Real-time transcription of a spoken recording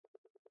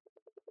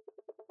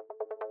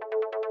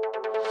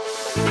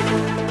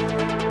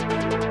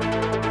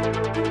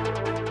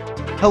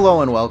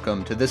Hello and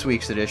welcome to this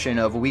week's edition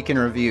of Week in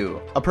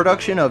Review, a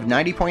production of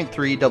 90.3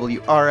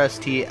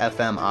 WRST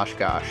FM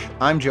Oshkosh.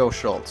 I'm Joe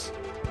Schulz.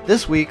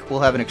 This week, we'll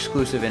have an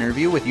exclusive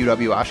interview with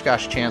UWO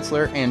Oshkosh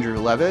Chancellor Andrew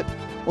Leavitt.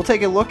 We'll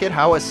take a look at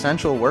how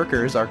essential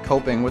workers are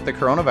coping with the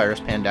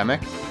coronavirus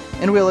pandemic,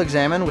 and we'll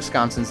examine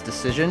Wisconsin's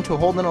decision to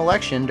hold an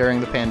election during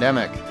the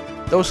pandemic.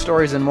 Those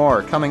stories and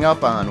more coming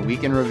up on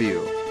Week in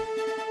Review.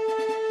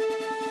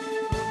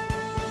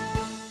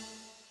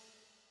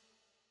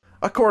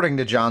 According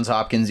to Johns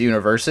Hopkins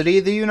University,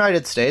 the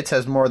United States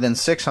has more than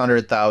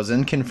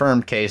 600,000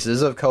 confirmed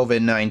cases of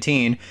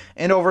COVID-19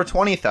 and over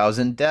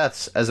 20,000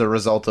 deaths as a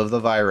result of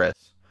the virus.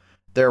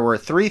 There were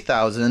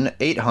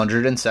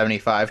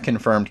 3,875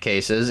 confirmed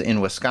cases in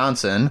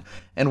Wisconsin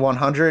and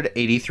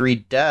 183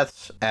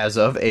 deaths as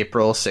of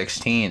April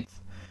 16th.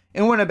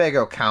 In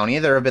Winnebago County,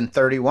 there have been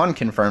 31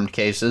 confirmed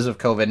cases of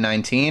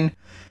COVID-19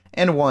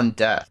 and 1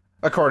 death.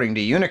 According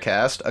to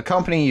Unicast, a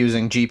company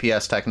using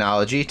GPS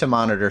technology to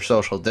monitor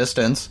social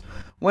distance,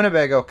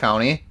 Winnebago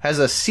County has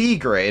a C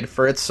grade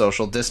for its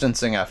social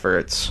distancing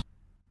efforts.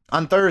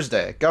 On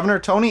Thursday, Governor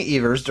Tony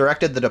Evers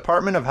directed the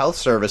Department of Health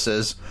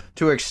Services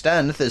to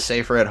extend the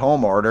Safer at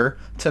Home order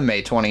to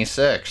May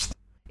 26th.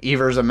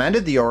 Evers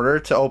amended the order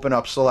to open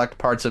up select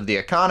parts of the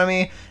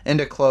economy and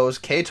to close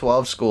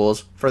K-12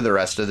 schools for the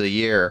rest of the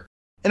year.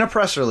 In a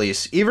press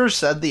release, Evers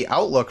said the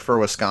outlook for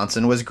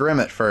Wisconsin was grim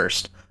at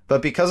first,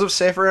 but because of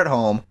Safer at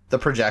Home, the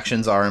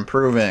projections are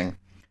improving.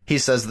 He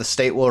says the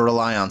state will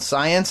rely on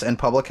science and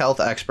public health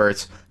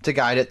experts to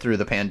guide it through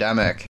the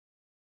pandemic.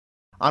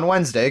 On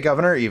Wednesday,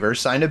 Governor Evers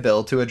signed a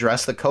bill to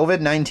address the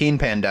COVID-19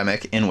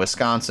 pandemic in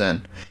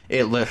Wisconsin.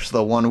 It lifts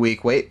the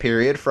 1-week wait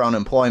period for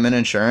unemployment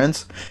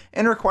insurance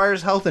and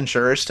requires health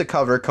insurers to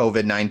cover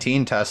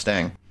COVID-19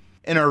 testing.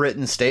 In a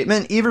written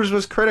statement, Evers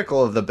was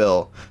critical of the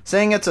bill,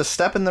 saying it's a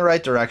step in the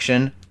right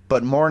direction,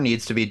 but more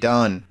needs to be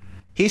done.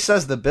 He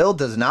says the bill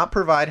does not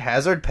provide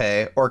hazard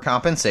pay or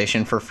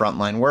compensation for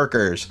frontline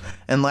workers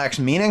and lacks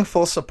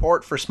meaningful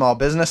support for small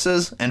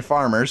businesses and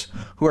farmers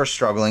who are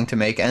struggling to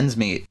make ends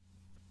meet.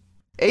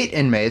 8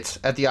 inmates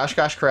at the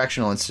Oshkosh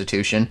Correctional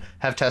Institution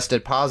have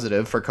tested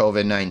positive for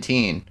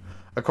COVID-19.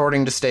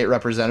 According to State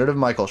Representative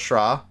Michael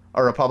Schraw,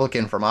 a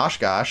Republican from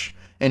Oshkosh,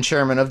 and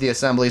chairman of the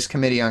Assembly's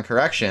Committee on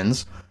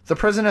Corrections, the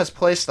prison has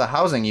placed the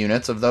housing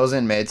units of those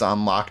inmates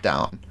on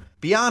lockdown.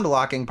 Beyond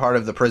locking part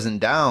of the prison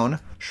down,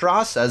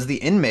 Schraw says the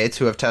inmates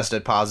who have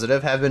tested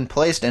positive have been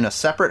placed in a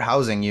separate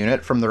housing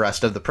unit from the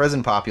rest of the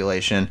prison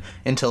population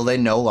until they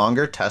no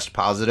longer test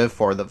positive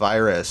for the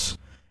virus.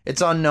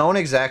 It's unknown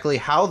exactly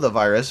how the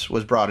virus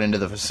was brought into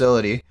the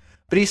facility,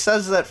 but he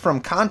says that from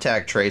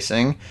contact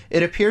tracing,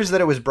 it appears that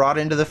it was brought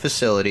into the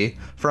facility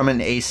from an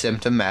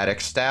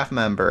asymptomatic staff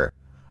member.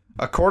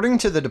 According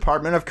to the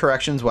Department of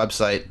Corrections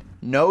website,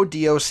 no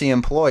DOC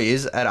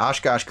employees at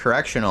Oshkosh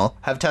Correctional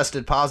have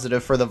tested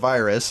positive for the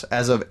virus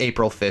as of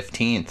April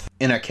 15th.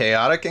 In a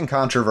chaotic and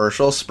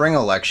controversial spring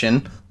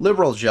election,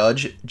 Liberal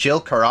Judge Jill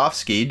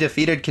Karofsky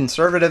defeated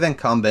conservative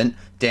incumbent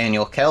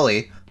Daniel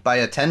Kelly by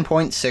a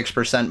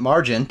 10.6%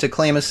 margin to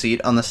claim a seat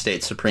on the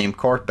state Supreme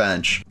Court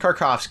bench.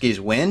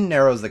 Karofsky's win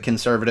narrows the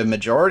conservative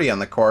majority on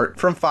the court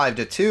from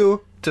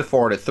 5-2 to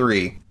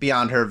 4-3.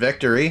 Beyond her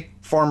victory,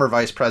 former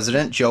Vice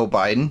President Joe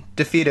Biden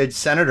defeated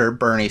Senator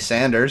Bernie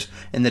Sanders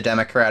in the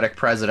Democratic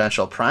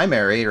presidential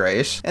primary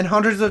race, and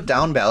hundreds of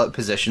down-ballot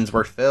positions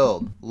were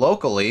filled.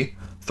 Locally,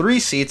 3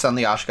 seats on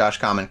the Oshkosh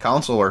Common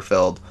Council were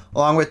filled,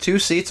 along with 2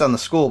 seats on the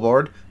school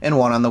board and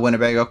 1 on the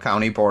Winnebago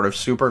County Board of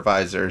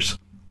Supervisors.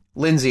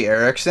 Lindsay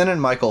Erickson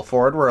and Michael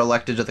Ford were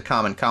elected to the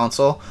Common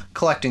Council,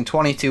 collecting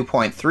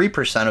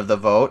 22.3% of the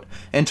vote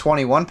and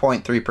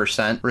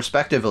 21.3%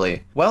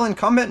 respectively, while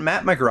incumbent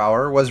Matt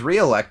McGrower was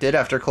re-elected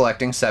after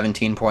collecting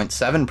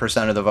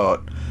 17.7% of the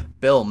vote.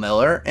 Bill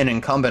Miller, an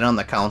incumbent on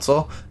the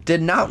council,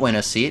 did not win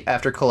a seat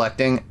after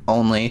collecting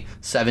only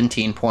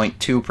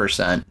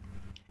 17.2%.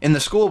 In the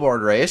school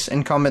board race,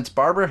 incumbents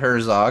Barbara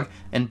Herzog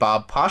and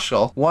Bob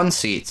Poschel won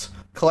seats,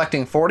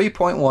 collecting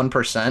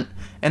 40.1%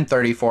 and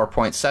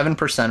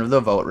 34.7% of the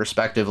vote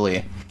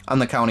respectively. On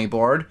the county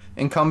board,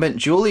 incumbent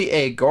Julie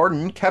A.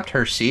 Gordon kept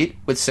her seat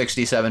with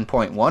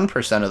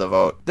 67.1% of the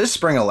vote. This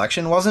spring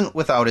election wasn't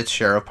without its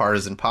share of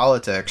partisan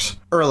politics.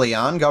 Early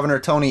on, Governor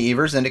Tony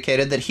Evers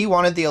indicated that he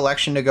wanted the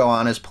election to go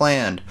on as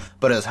planned,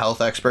 but as health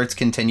experts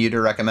continued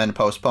to recommend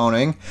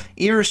postponing,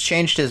 Evers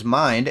changed his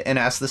mind and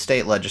asked the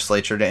state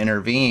legislature to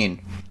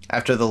intervene.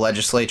 After the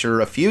legislature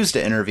refused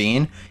to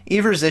intervene,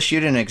 Evers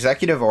issued an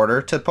executive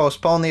order to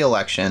postpone the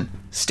election.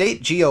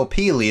 State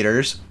GOP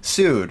leaders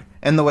sued,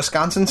 and the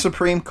Wisconsin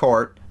Supreme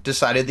Court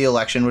decided the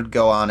election would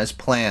go on as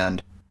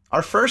planned.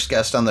 Our first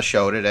guest on the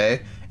show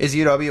today is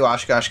UW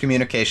Oshkosh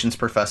Communications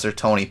Professor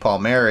Tony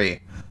Palmeri.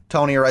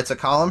 Tony writes a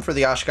column for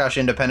the Oshkosh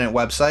Independent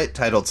website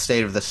titled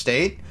State of the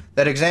State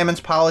that examines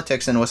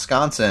politics in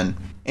Wisconsin.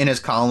 In his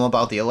column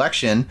about the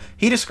election,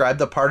 he described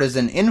the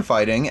partisan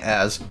infighting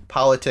as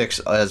politics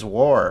as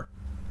war.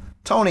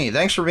 Tony,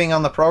 thanks for being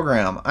on the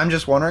program. I'm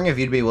just wondering if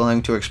you'd be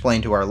willing to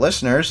explain to our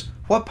listeners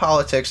what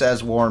politics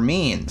as war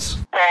means.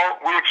 Well,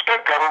 we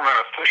expect government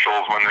officials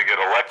officials, when they get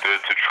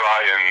elected, to try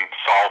and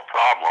solve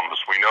problems.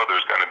 We know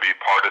there's going to be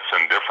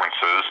partisan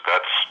differences.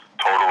 That's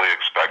totally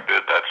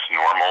expected. That's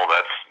normal.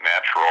 That's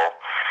natural.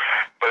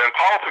 But in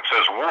politics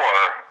as war,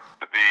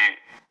 the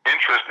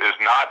interest is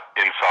not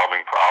in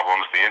solving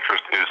problems. The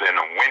interest is in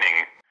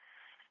winning.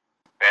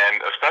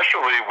 And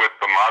especially with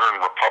the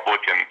modern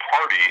Republican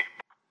Party,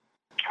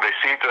 they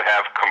seem to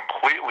have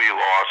completely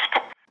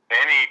lost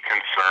any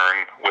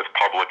concern with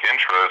public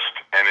interest,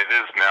 and it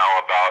is now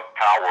about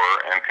power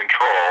and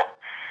control.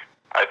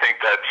 I think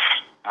that's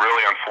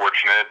really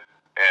unfortunate,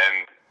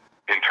 and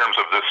in terms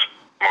of this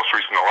most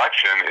recent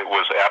election, it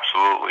was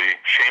absolutely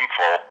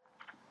shameful.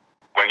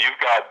 When you've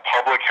got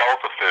public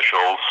health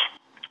officials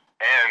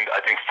and I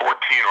think 14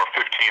 or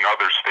 15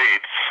 other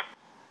states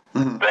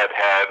that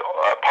had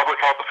public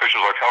health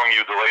officials are telling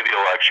you delay the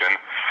election,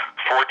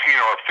 14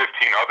 or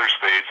 15 other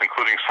states,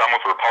 including some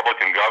with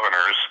Republican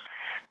governors,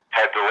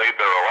 had delayed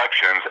their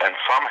elections, and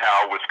somehow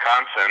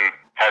Wisconsin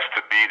has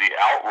to be the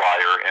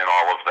outlier in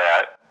all of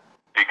that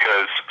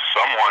because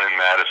someone in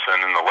Madison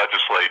in the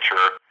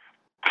legislature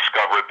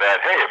discovered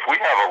that, hey, if we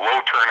have a low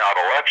turnout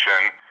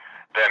election,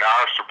 then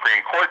our Supreme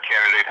Court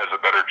candidate has a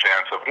better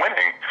chance of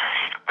winning.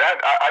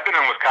 I've been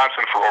in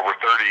Wisconsin for over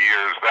 30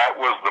 years. That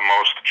was the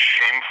most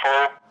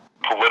shameful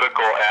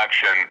political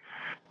action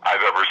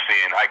I've ever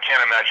seen. I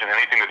can't imagine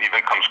anything that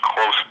even comes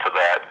close to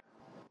that.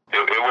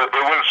 It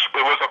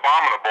was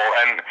abominable,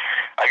 and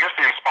I guess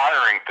the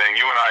inspiring thing,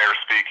 you and I are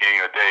speaking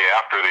a day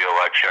after the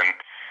election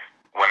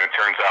when it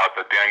turns out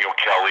that Daniel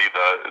Kelly,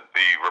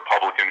 the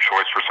Republican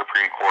choice for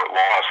Supreme Court,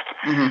 lost,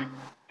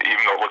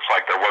 even though it looks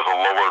like there was a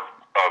lower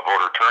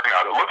voter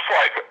turnout. It looks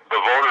like the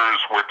voters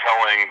were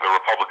telling the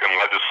Republican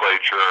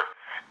legislature,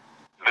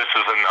 this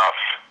is enough,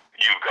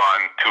 you've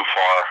gone too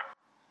far.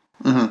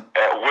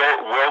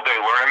 Will they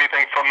learn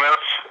anything from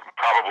this?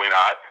 Probably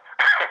not.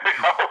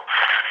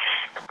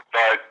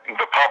 But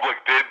the public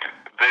did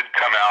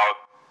come out,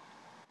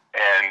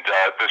 and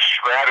the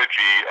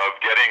strategy of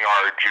getting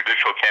our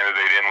judicial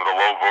candidate in with a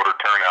low voter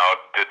turnout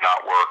did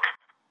not work.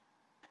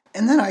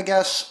 And then I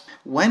guess,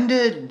 when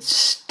did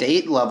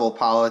state-level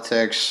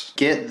politics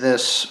get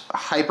this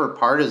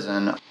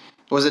hyper-partisan?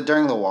 Was it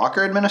during the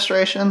Walker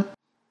administration?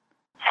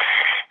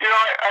 You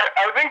know,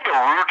 I think the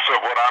roots of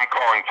what I'm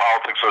calling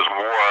politics as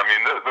war, I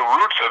mean, the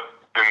roots have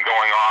been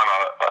going on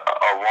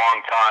a long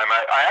time.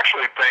 I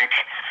actually think,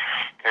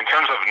 in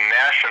terms of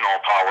national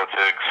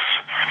politics,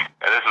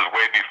 and this is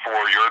way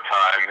before your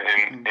time,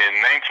 in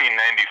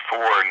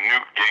 1994,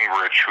 Newt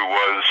Gingrich, who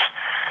was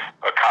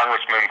a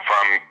congressman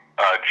from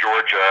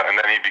Georgia, and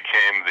then he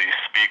became the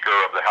Speaker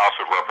of the House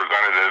of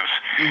Representatives,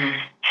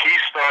 he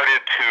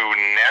started to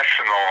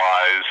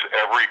nationalize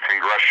every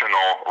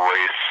congressional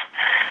race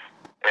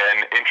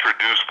and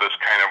introduce this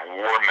kind of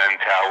war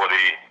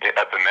mentality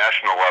at the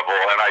national level.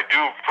 And I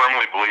do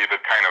firmly believe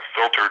it kind of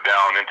filtered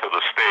down into the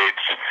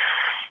states.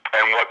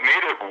 And what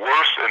made it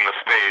worse in the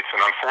states, and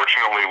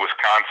unfortunately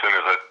Wisconsin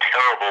is a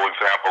terrible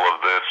example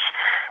of this,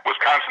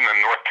 Wisconsin and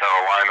North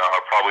Carolina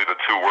are probably the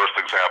two worst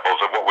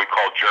examples of what we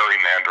call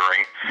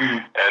gerrymandering.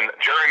 And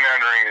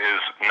gerrymandering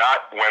is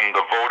not when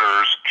the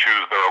voters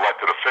choose their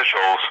elected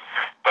officials,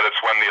 but it's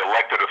when the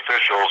elected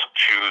officials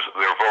choose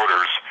their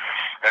voters.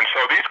 And so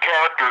these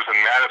characters in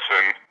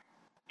Madison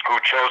who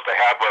chose to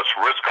have us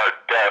risk our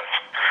death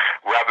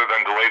rather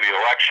than delay the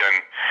election,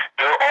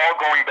 they're all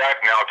going back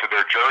now to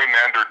their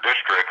gerrymandered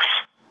districts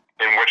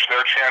in which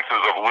their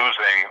chances of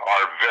losing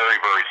are very,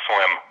 very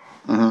slim.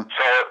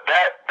 So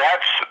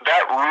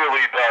that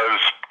really does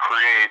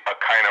create a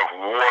kind of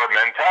war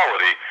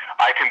mentality.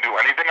 I can do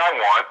anything I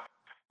want.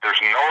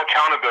 There's no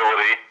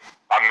accountability.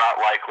 I'm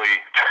not likely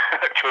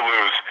to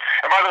lose.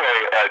 And by the way,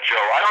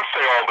 Joe, I don't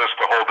say all this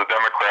to hold the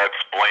Democrats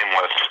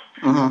blameless.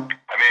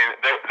 I mean,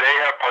 they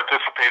have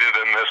participated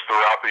in this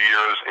throughout the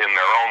years in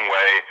their own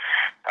way.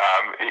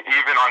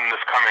 Even on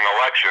this coming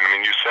election, I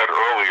mean, you said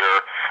earlier,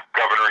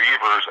 Governor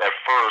Evers at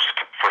first,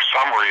 for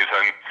some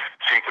reason,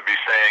 seemed to be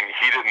saying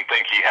he didn't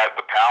think he had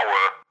the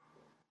power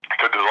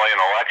to delay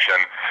an election.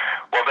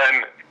 Well, then,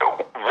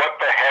 what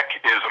the heck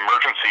is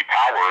emergency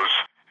powers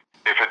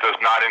if it does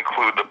not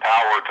include the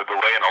power to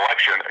delay an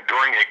election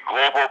during a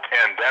global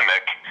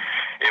pandemic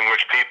in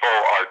which people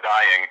are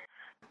dying?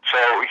 So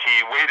he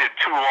waited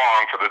too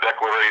long for the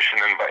declaration,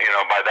 and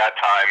by that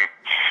time,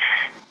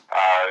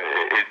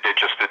 it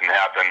just didn't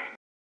happen.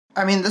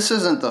 I mean, this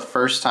isn't the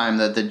first time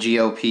that the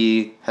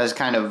GOP has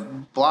kind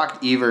of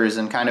blocked Evers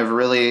and kind of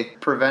really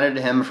prevented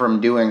him from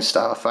doing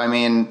stuff. I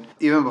mean,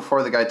 even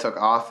before the guy took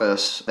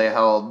office, they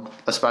held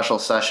a special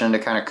session to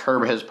kind of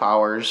curb his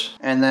powers.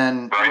 And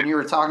then when you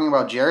were talking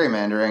about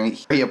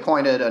gerrymandering, he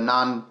appointed a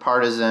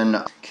nonpartisan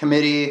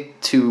committee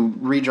to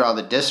redraw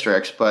the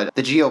districts, but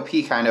the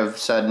GOP kind of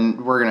said,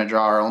 we're going to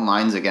draw our own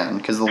lines again,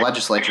 because the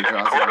legislature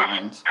draws their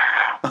lines.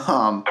 Of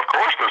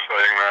course they're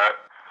saying that.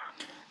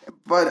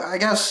 But I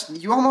guess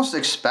you almost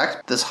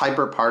expect this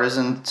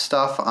hyper-partisan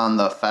stuff on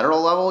the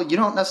federal level. You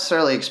don't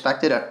necessarily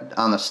expect it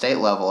on the state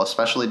level,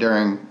 especially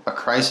during a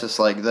crisis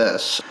like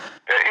this.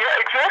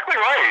 Yeah, exactly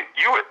right.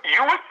 You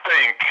would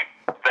think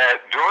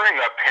that during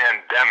a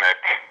pandemic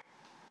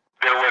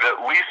there would at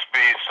least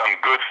be some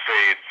good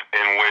faith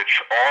in which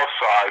all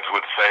sides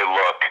would say,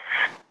 look,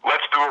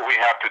 let's do what we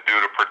have to do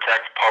to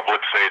protect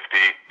public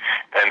safety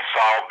and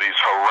solve these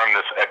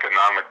horrendous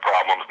economic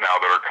problems now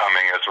that are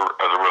coming as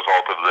a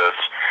result of this.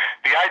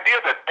 The idea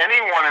that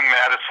anyone in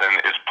Madison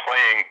is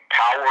playing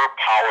power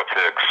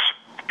politics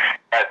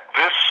at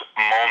this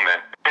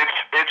moment,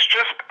 it's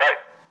just...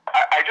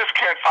 I just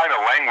can't find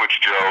a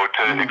language, Joe,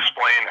 to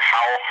explain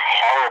how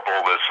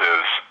horrible this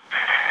is.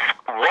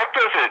 What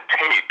does it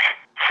take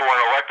for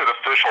an elected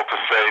official to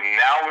say,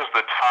 now is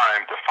the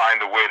time to find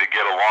a way to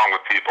get along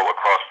with people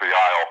across the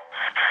aisle?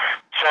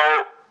 So,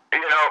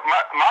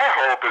 my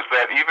hope is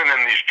that even in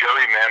these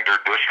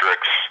gerrymandered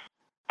districts,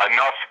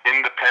 enough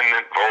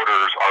independent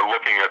voters are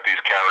looking at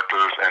these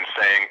characters and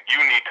saying,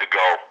 you need to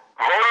go.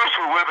 Voters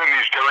who live in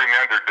these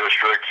gerrymandered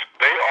districts,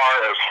 they are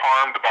as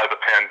harmed by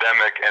the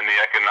pandemic and the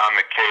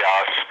economic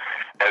chaos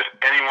as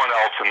anyone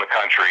else in the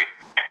country.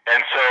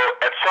 And so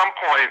at some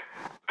point,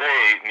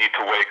 they need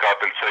to wake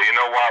up and say, you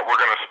know what, we're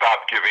going to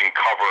stop giving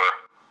cover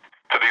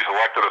to these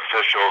elected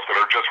officials that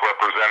are just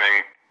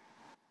representing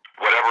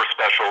whatever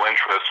special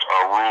interests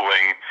are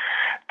ruling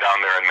down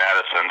there in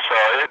Madison. So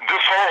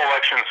this whole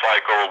election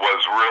cycle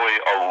was really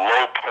a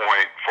low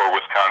point for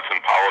Wisconsin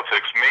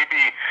politics.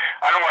 Maybe,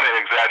 I don't want to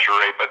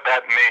exaggerate, but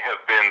that may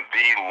have been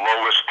the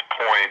lowest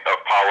point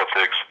of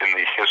politics in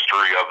the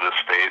history of the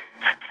state.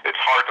 It's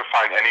hard to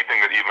find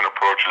anything that even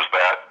approaches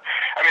that.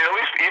 I mean, at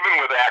least even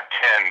with Act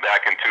 10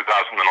 back in 2011,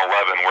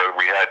 where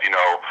we had,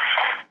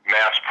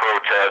 mass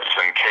protests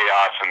and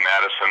chaos in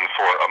Madison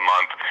for a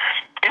month,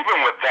 even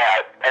with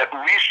that, at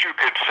least you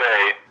could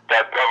say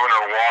that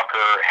Governor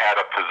Walker had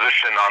a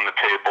position on the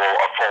table,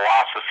 a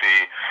philosophy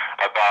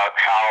about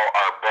how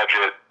our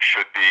budget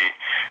should be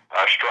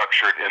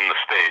structured in the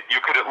state.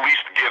 You could at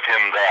least give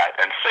him that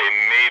and say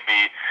maybe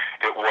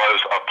it was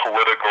a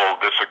political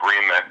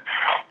disagreement.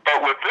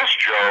 But with this,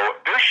 Joe,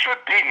 there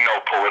should be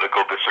no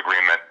political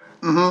disagreement.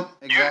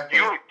 Exactly.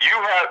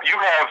 You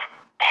have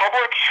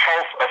public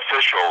health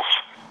officials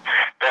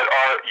that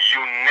are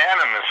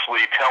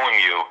unanimously telling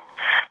you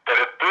that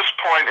at this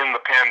point in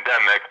the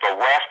pandemic, the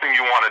last thing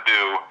you want to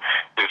do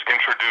is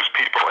introduce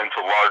people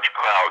into large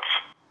crowds.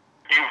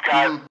 You've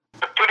got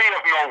the city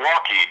of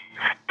Milwaukee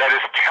that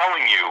is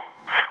telling you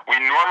we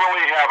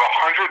normally have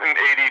 180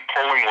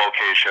 polling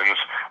locations.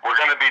 We're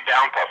going to be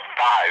down to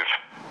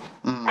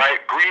 5.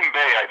 Right? Green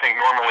Bay, I think,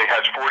 normally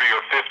has 40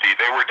 or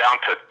 50. They were down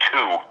to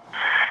 2.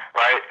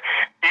 Right?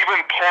 Even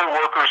poll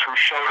workers who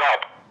showed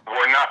up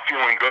were not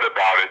feeling good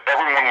about it.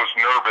 Everyone was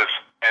nervous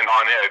and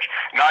on edge.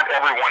 Not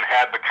everyone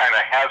had the kind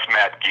of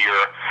hazmat gear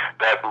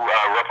that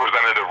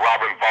Representative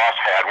Robin Voss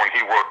had when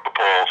he worked the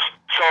polls.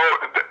 So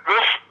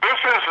this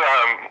is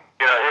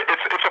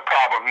it's a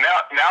problem.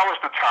 Now is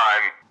the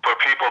time for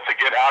people to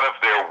get out of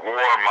their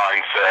war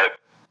mindset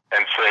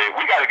and say,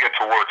 we got to get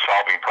to work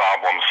solving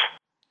problems.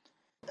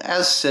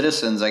 As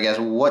citizens, I guess,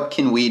 what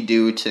can we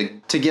do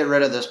to get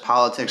rid of this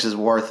politics is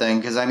war thing?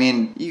 Because, I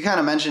mean, you kind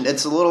of mentioned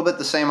it's a little bit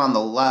the same on the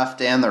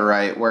left and the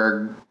right,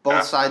 where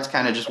both sides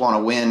kind of just want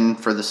to win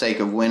for the sake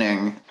of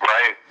winning.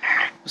 Right.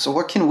 So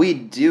what can we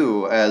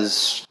do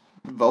as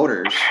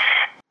voters?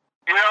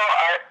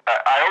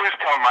 I always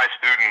tell my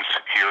students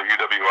here at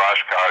UWO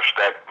Oshkosh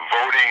that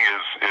voting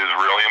is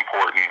really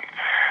important,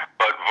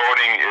 but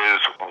voting is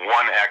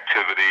one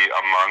activity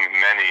among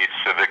many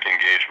civic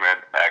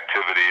engagement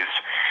activities.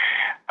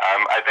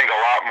 I think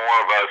a lot more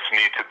of us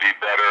need to be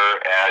better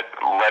at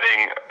letting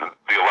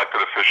the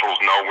elected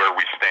officials know where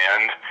we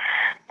stand.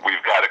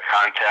 We've got to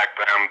contact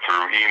them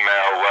through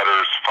email,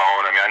 letters,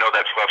 phone. I mean, I know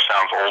that stuff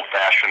sounds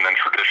old-fashioned and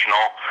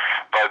traditional,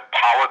 but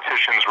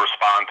politicians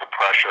respond to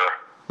pressure.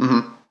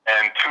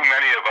 And too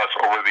many of us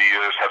over the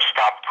years have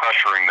stopped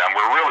pressuring them.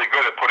 We're really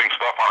good at putting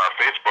stuff on our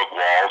Facebook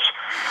walls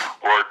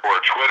or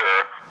Twitter,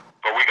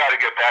 but we got to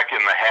get back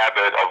in the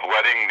habit of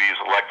letting these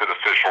elected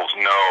officials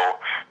know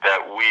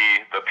that we,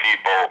 the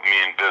people,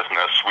 mean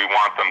business. We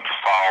want them to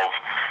solve,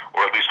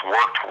 or at least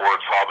work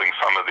towards solving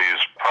some of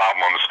these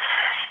problems.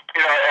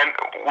 And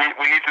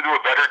we need to do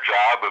a better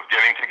job of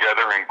getting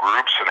together in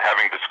groups and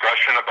having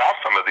discussion about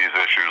some of these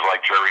issues like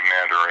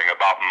gerrymandering,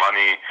 about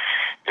money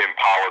in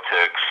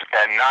politics,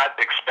 and not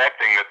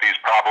expecting that these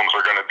problems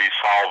are going to be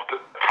solved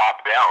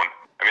top down.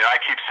 I mean, I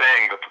keep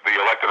saying that the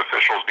elected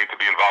officials need to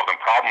be involved in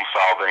problem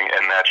solving,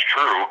 and that's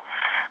true,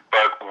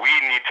 but we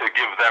need to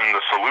give them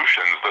the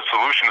solutions. The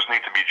solutions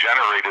need to be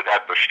generated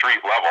at the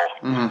street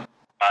level.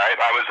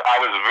 I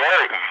was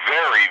very,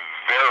 very,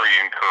 very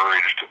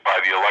encouraged by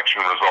the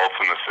election results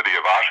in the city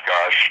of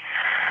Oshkosh,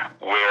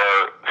 where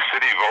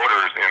city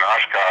voters in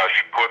Oshkosh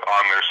put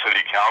on their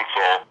city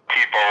council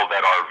people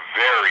that are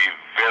very,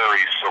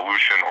 very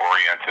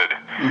solution-oriented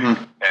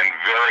and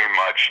very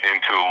much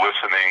into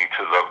listening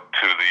to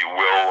the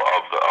will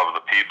of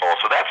the people.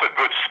 So that's a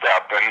good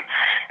step. And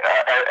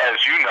as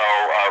you know,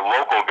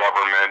 local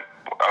government,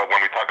 when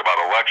we talk about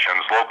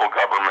elections, local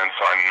governments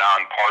are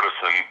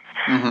nonpartisan.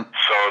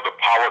 So the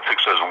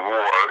politics as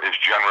war is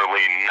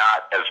generally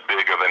not as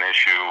big of an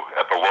issue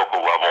at the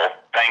local level,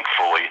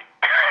 thankfully.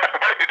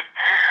 Right?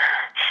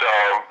 So,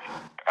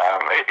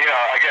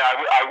 Again,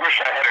 I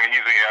wish I had an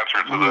easy answer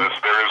to this.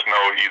 There is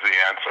no easy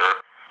answer.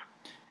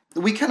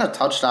 We kind of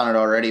touched on it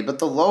already, but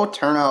the low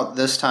turnout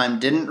this time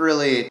didn't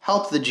really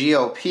help the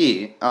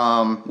GOP,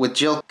 with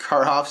Jill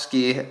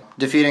Karofsky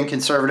defeating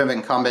conservative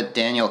incumbent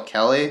Daniel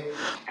Kelly.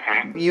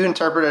 You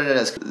interpreted it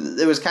as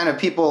it was kind of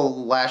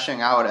people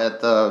lashing out at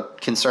the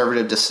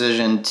conservative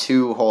decision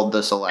to hold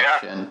this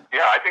election.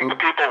 Yeah, I think the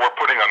people were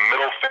putting a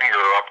middle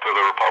finger up to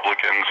the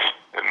Republicans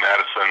in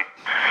Madison.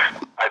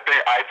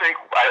 I think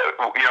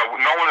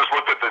no one has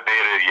looked at the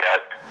data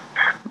yet,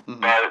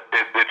 but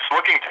it's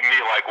looking to me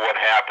like what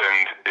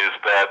happened is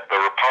that the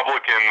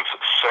Republicans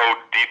so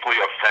deeply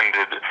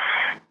offended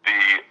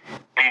the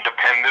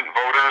independent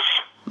voters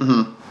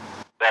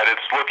that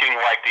it's looking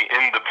like the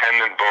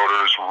independent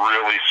voters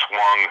really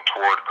swung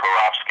toward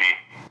Karofsky.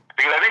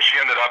 Because I think she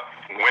ended up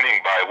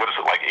winning by, 8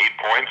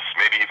 points,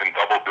 maybe even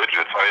double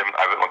digits. I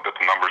haven't looked at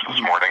the numbers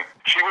this morning.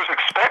 She was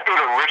expected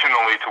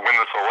originally to win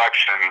this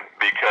election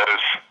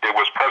because it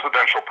was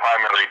presidential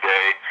primary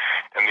day,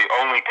 and the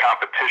only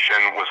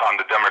competition was on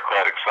the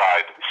Democratic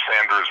side,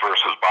 Sanders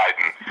versus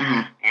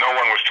Biden. No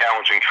one was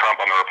challenging Trump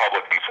on the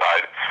Republican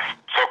side.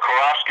 So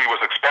Karofsky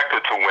was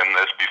expected to win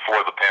this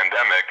before the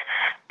pandemic,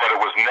 but it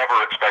was never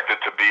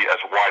expected to be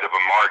as wide of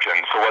a margin.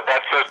 So what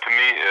that says to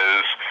me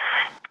is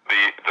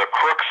the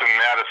crooks in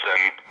Madison,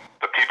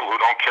 the people who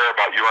don't care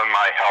about your and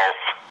my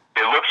health,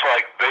 it looks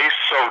like they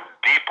so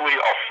deeply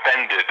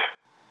offended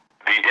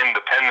the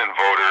independent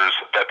voters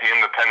that the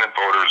independent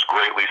voters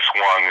greatly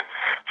swung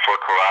for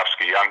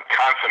Karofsky. I'm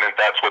confident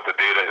that's what the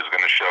data is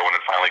going to show when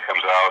it finally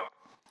comes out.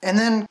 And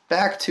then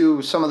back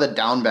to some of the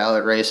down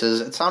ballot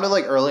races, it sounded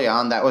like early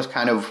on that was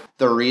kind of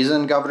the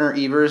reason Governor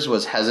Evers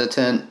was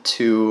hesitant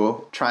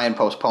to try and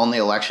postpone the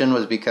election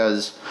was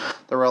because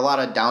there were a lot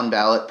of down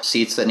ballot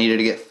seats that needed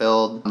to get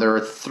filled. There were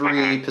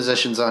 3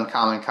 positions on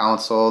Common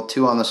Council,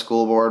 2 on the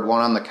school board,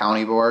 1 on the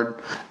county board.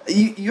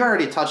 You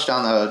already touched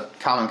on the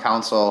Common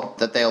Council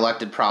that they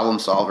elected problem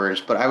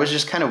solvers, but I was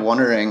just kind of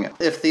wondering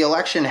if the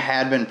election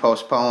had been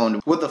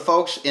postponed, would the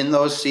folks in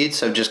those seats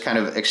have just kind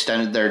of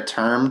extended their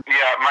term?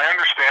 Yeah, my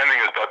understanding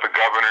is that the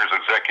governor's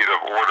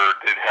executive order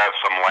did have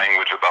some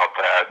language about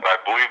that. I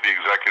believe the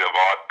executive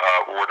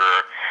order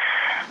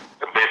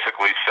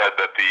basically said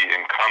that the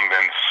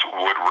incumbents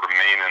would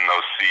remain in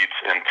those seats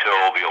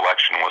until the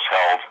election was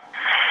held.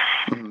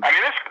 I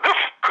mean, this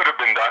could have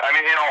been done. I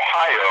mean, in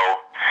Ohio,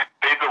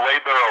 they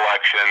delayed their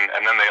election,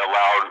 and then they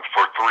allowed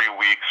for 3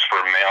 weeks for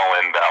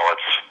mail-in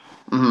ballots.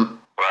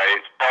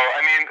 Right? So,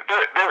 I mean,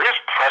 there is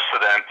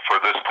precedent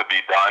for this to be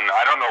done.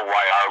 I don't know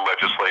why our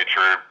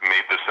legislature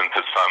made this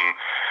into some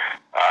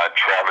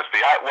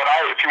travesty.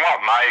 If you want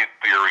my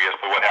theory as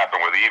to what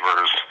happened with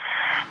Evers,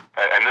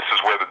 and this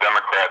is where the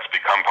Democrats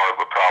become part of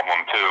the problem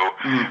too,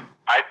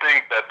 I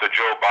think that the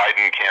Joe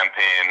Biden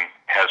campaign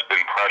has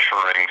been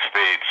pressuring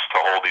states to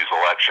hold these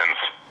elections.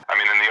 I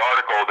mean, in the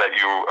article that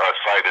you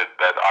cited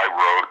that I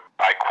wrote,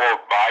 I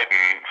quote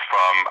Biden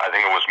from, I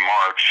think it was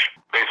March,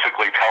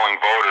 basically telling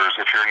voters,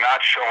 if you're not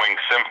showing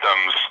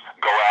symptoms,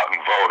 go out and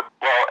vote.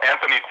 Well,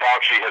 Anthony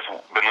Fauci has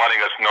been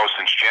letting us know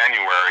since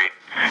January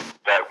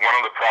that one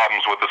of the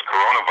problems with this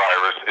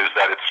coronavirus is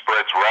that it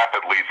spreads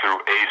rapidly through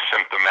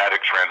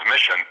asymptomatic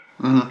transmission.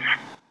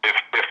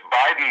 If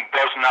Biden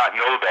does not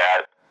know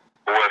that,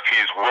 or if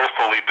he's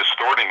willfully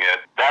distorting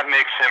it, that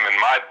makes him, in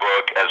my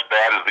book, as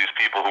bad as these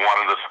people who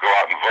wanted us to go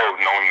out and vote,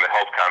 knowing the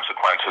health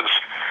consequences.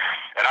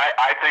 And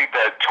I think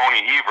that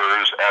Tony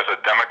Evers, as a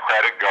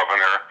Democratic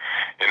governor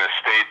in a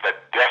state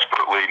that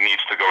desperately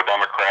needs to go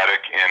Democratic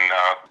in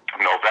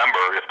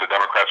November, if the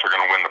Democrats are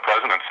going to win the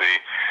presidency,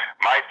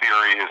 my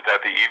theory is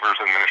that the Evers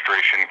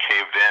administration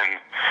caved in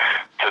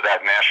to that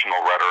national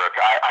rhetoric.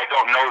 I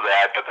don't know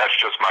that, but that's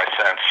just my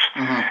sense.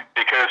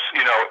 Because,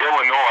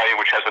 Illinois,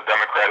 which has a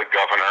Democratic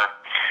governor,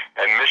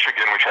 and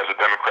Michigan, which has a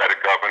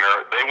Democratic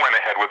governor, they went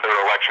ahead with their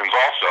elections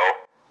also,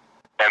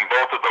 and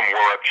both of them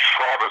were a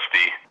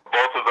travesty.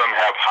 Both of them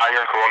have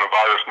higher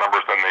coronavirus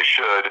numbers than they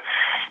should,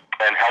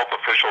 and health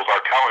officials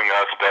are telling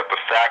us that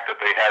the fact that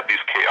they had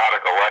these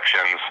chaotic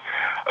elections,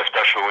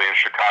 especially in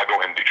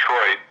Chicago and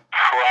Detroit,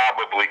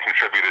 probably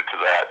contributed to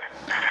that.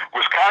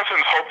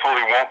 Wisconsin's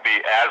hopefully won't be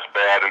as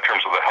bad in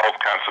terms of the health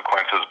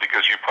consequences,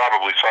 because you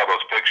probably saw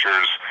those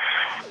pictures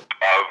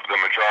of the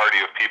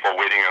majority of people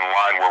waiting in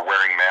line were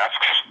wearing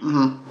masks.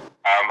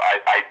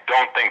 I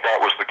don't think that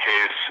was the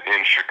case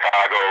in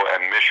Chicago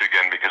and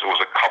Michigan, because it was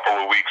a couple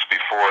of weeks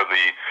before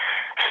the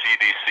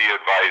CDC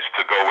advice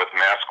to go with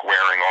mask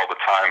wearing all the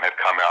time had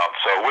come out.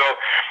 So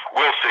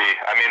we'll see.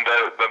 I mean,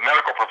 the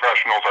medical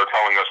professionals are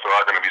telling us there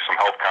are going to be some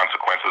health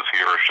consequences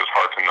here. It's just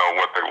hard to know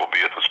what they will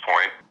be at this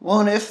point. Well,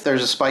 and if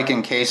there's a spike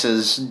in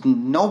cases,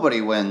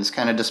 nobody wins,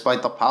 kind of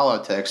despite the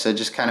politics. It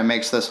just kind of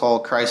makes this whole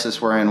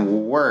crisis we're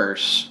in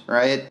worse,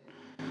 right?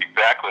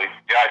 Exactly.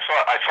 Yeah,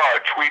 I saw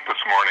a tweet this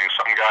morning.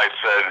 Some guy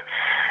said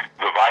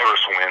the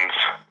virus wins.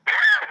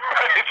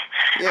 Right?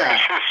 Yeah.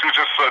 It's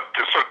just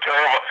so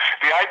terrible.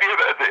 The idea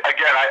that,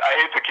 again, I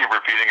hate to keep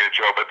repeating it,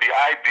 Joe, but the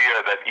idea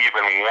that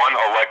even one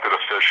elected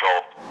official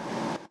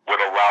would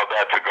allow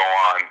that to go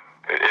on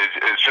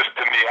is just,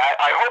 to me,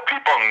 I hope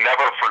people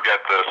never forget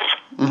this.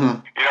 Mm-hmm.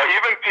 You know,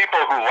 even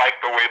people who like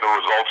the way the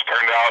results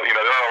turned out, you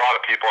know, there are a lot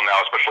of people now,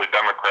 especially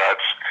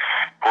Democrats,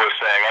 who are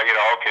saying, oh, you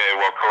know, okay,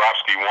 well,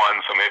 Karofsky won,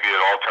 so maybe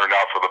it all turned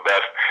out for the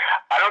best.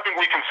 I don't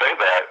think we can say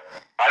that.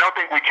 I don't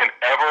think we can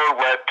ever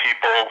let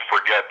people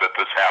forget that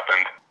this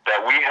happened,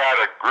 that we had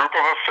a group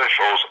of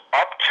officials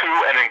up to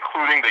and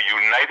including the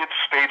United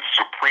States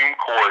Supreme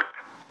Court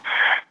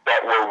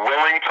that were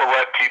willing to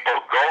let people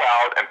go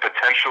out and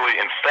potentially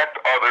infect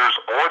others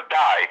or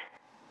die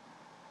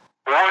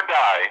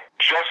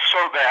just so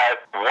that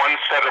one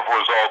set of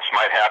results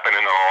might happen in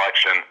an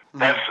election.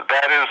 That's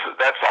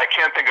I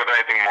can't think of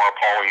anything more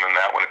appalling than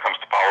that when it comes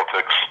to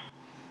politics.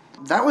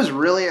 That was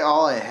really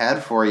all I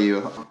had for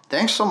you.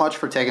 Thanks so much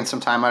for taking some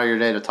time out of your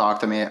day to talk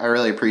to me. I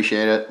really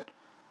appreciate it.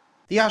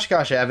 The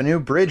Oshkosh Avenue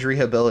Bridge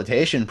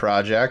Rehabilitation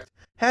Project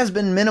has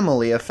been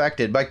minimally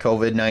affected by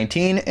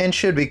COVID-19 and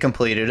should be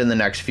completed in the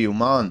next few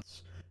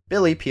months.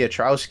 Billy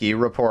Piotrowski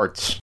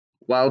reports.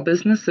 While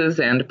businesses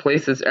and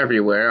places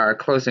everywhere are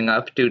closing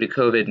up due to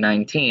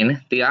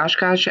COVID-19, the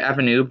Oshkosh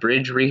Avenue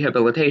Bridge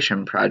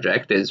Rehabilitation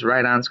Project is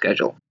right on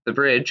schedule. The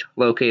bridge,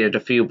 located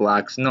a few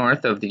blocks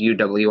north of the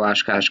UWO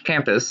Oshkosh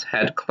campus,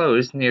 had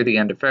closed near the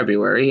end of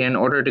February in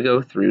order to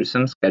go through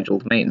some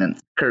scheduled maintenance.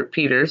 Kurt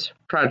Peters,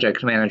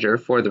 project manager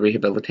for the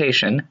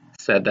rehabilitation,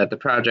 said that the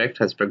project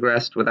has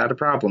progressed without a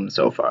problem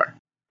so far.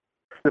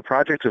 The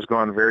project has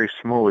gone very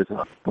smooth.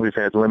 We've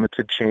had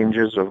limited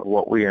changes of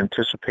what we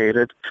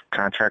anticipated.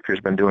 Contractor's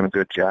been doing a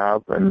good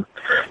job, and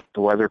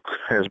the weather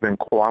has been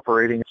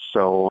cooperating,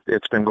 so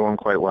it's been going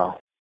quite well.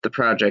 The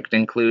project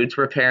includes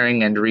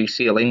repairing and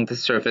resealing the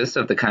surface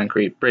of the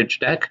concrete bridge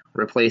deck,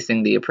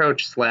 replacing the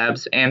approach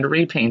slabs, and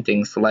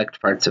repainting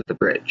select parts of the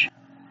bridge.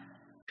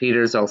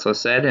 Peters also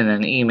said in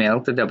an email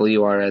to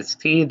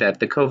WRST that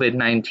the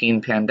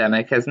COVID-19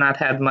 pandemic has not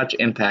had much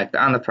impact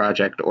on the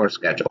project or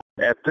schedule.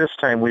 At this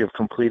time, we have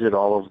completed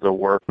all of the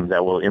work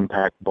that will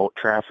impact boat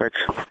traffic.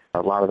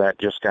 A lot of that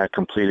just got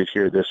completed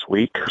here this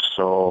week,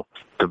 so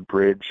the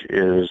bridge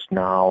is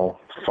now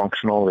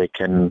functional. They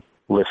can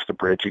lift the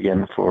bridge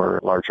again for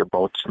larger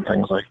boats and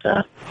things like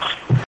that.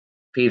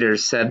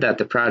 Peters said that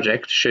the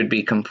project should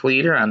be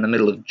complete around the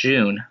middle of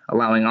June,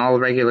 allowing all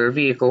regular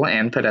vehicle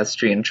and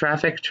pedestrian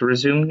traffic to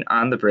resume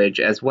on the bridge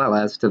as well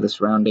as to the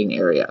surrounding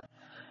area.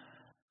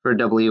 For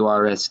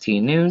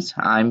WRST News,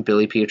 I'm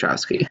Billy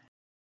Piotrowski.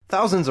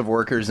 Thousands of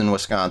workers in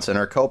Wisconsin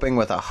are coping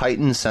with a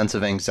heightened sense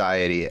of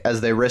anxiety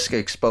as they risk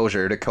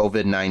exposure to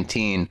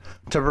COVID-19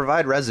 to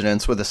provide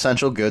residents with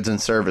essential goods and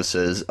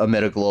services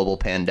amid a global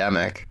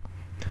pandemic.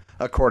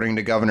 According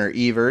to Governor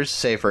Evers'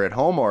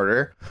 safer-at-home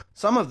order,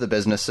 some of the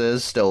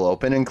businesses still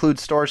open include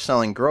stores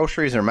selling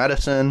groceries or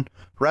medicine,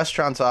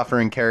 restaurants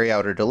offering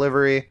carry-out or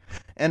delivery,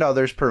 and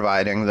others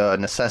providing the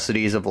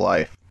necessities of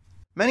life.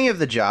 Many of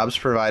the jobs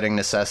providing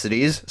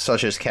necessities,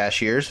 such as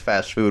cashiers,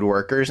 fast food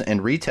workers,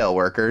 and retail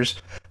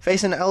workers,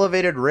 face an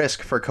elevated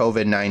risk for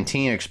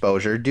COVID-19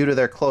 exposure due to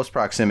their close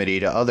proximity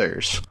to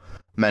others.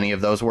 Many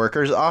of those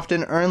workers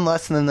often earn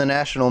less than the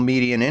national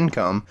median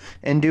income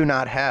and do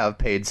not have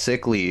paid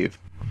sick leave.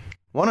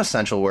 One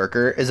essential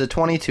worker is a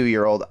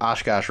 22-year-old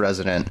Oshkosh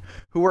resident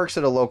who works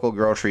at a local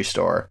grocery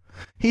store.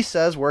 He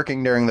says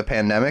working during the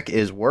pandemic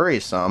is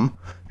worrisome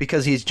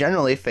because he's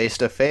generally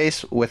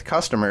face-to-face with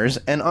customers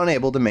and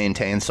unable to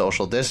maintain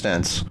social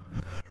distance.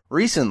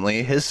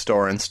 Recently, his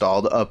store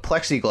installed a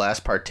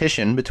plexiglass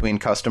partition between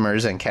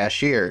customers and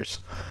cashiers.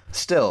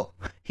 Still,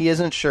 he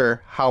isn't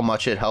sure how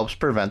much it helps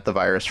prevent the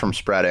virus from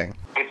spreading.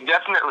 It's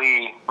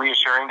definitely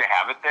reassuring to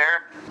have it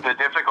there. The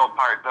difficult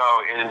part,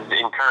 though, is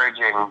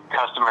encouraging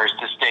customers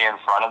to stay in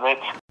front of it.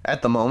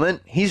 At the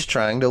moment, he's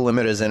trying to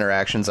limit his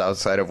interactions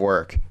outside of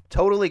work,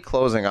 totally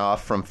closing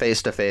off from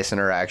face-to-face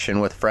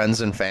interaction with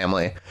friends and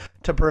family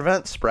to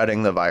prevent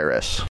spreading the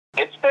virus.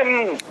 It's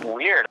been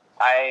weird.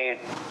 I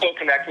still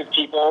connect with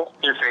people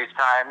through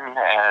FaceTime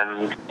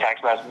and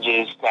text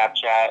messages,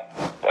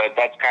 Snapchat, but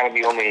that's kind of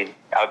the only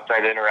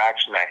outside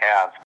interaction I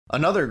have.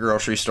 Another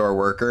grocery store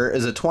worker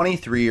is a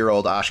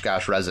 23-year-old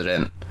Oshkosh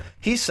resident.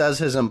 He says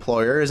his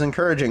employer is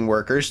encouraging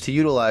workers to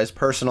utilize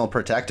personal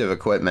protective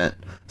equipment,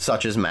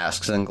 such as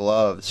masks and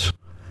gloves.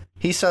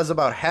 He says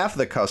about half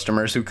the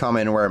customers who come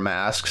in wear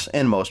masks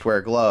and most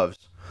wear gloves.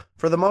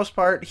 For the most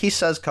part, he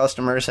says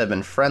customers have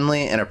been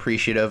friendly and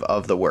appreciative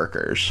of the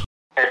workers.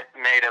 It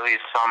made at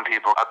least some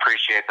people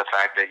appreciate the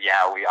fact that,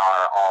 yeah, we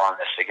are all in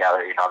this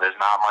together. You know, there's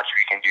not much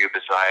we can do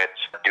besides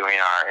doing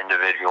our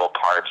individual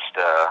parts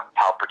to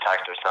help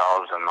protect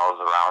ourselves and those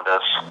around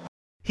us.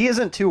 He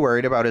isn't too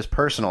worried about his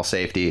personal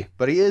safety,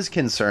 but he is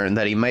concerned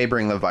that he may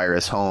bring the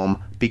virus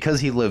home because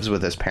he lives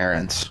with his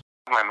parents.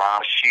 My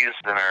mom, she's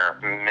in her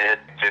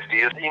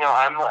mid-50s. You know,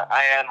 I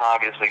am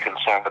obviously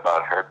concerned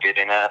about her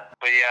getting it.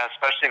 But yeah,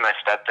 especially my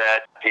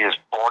stepdad. He is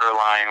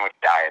borderline with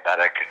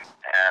diabetic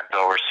and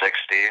over 60.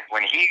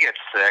 When he gets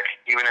sick,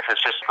 even if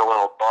it's just a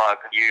little bug,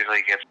 he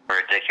usually gets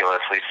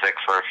ridiculously sick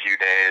for a few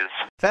days.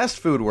 Fast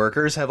food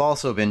workers have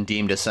also been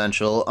deemed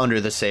essential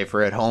under the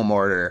safer-at-home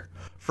order.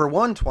 For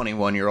one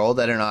 21-year-old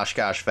at an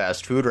Oshkosh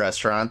fast food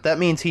restaurant, that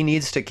means he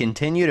needs to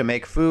continue to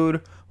make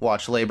food,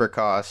 watch labor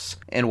costs,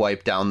 and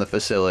wipe down the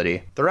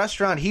facility. The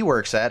restaurant he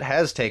works at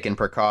has taken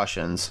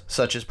precautions,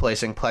 such as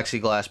placing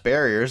plexiglass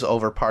barriers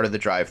over part of the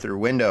drive-thru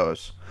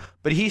windows.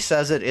 But he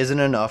says it isn't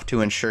enough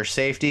to ensure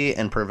safety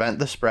and prevent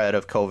the spread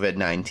of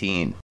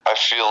COVID-19. I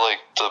feel like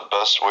the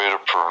best way to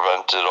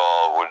prevent it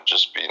all would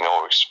just be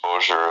no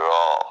exposure at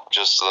all.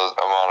 Just the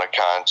amount of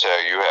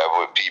contact you have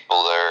with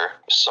people there,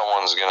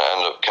 someone's going to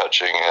end up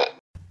catching it.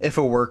 If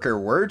a worker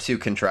were to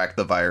contract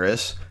the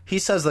virus, he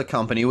says the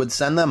company would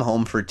send them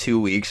home for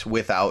 2 weeks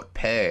without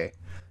pay.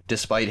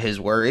 Despite his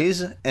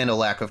worries and a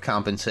lack of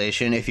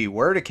compensation if he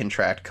were to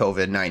contract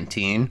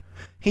COVID-19,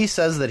 he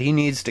says that he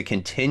needs to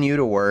continue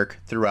to work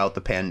throughout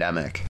the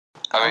pandemic.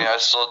 I mean, I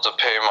still have to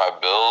pay my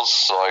bills,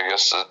 so I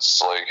guess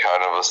it's like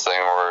kind of a thing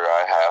where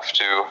I have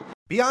to.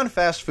 Beyond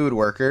fast food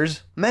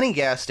workers, many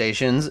gas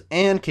stations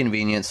and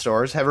convenience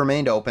stores have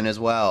remained open as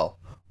well.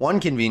 One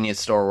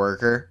convenience store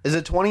worker is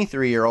a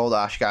 23-year-old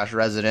Oshkosh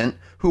resident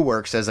who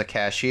works as a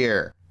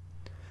cashier.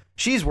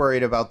 She's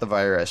worried about the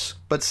virus,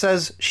 but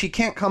says she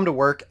can't come to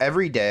work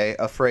every day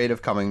afraid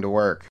of coming to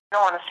work. I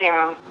don't want to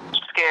seem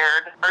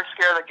scared or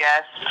scare the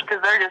guests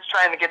because they're just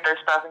trying to get their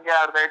stuff and get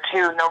out of there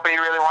too. Nobody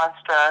really wants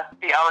to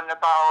be out and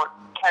about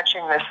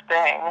catching this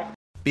thing.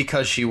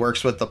 Because she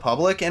works with the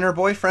public and her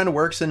boyfriend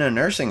works in a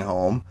nursing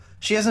home,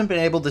 she hasn't been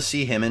able to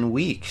see him in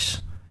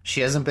weeks.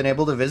 She hasn't been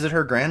able to visit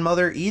her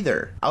grandmother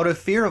either, out of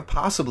fear of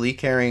possibly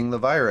carrying the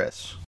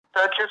virus.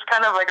 So it's just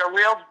kind of like a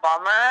real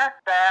bummer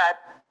that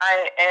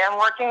I am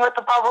working with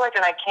the public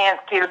and I can't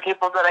see the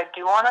people that I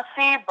do want to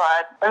see,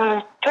 but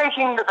I'm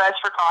taking the best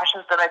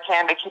precautions that I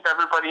can to keep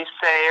everybody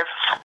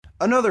safe.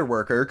 Another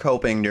worker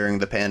coping during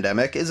the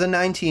pandemic is a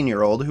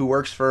 19-year-old who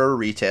works for a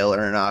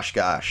retailer in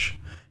Oshkosh.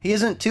 He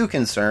isn't too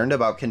concerned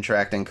about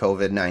contracting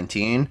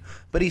COVID-19,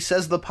 but he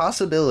says the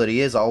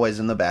possibility is always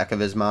in the back of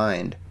his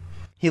mind.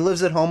 He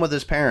lives at home with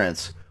his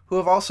parents, who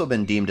have also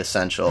been deemed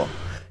essential.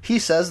 He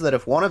says that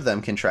if one of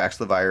them contracts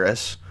the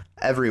virus,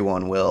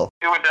 everyone will.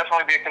 It would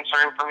definitely be a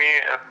concern for me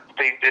if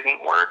they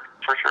didn't work,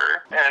 for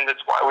sure. And it's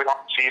why we don't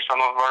see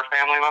some of our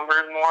family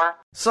members more.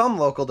 Some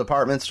local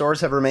department stores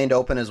have remained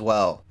open as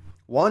well.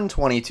 One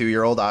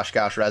 22-year-old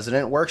Oshkosh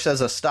resident works as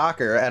a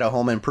stocker at a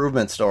home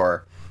improvement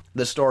store.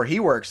 The store he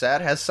works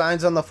at has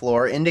signs on the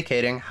floor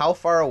indicating how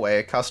far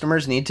away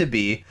customers need to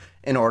be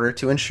in order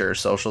to ensure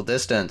social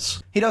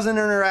distance. He doesn't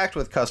interact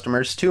with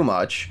customers too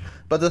much,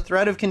 but the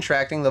threat of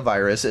contracting the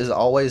virus is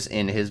always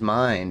in his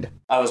mind.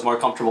 I was more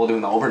comfortable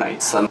doing the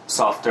overnights than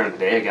stuff during the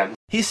day again.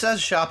 He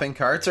says shopping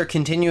carts are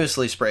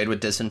continuously sprayed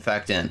with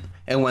disinfectant,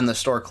 and when the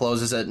store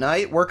closes at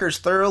night, workers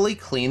thoroughly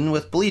clean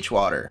with bleach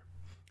water.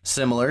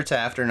 Similar to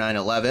after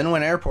 9/11,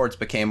 when airports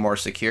became more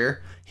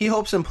secure, he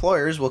hopes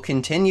employers will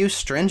continue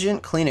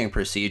stringent cleaning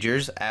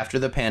procedures after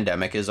the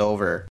pandemic is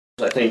over.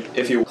 I think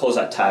if you close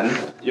at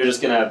 10, you're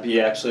just going to be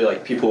actually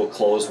like people who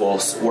close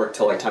will work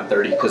till like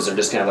 10:30 because they're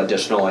just going to have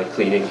additional like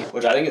cleaning,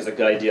 which I think is a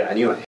good idea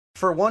anyway.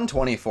 For one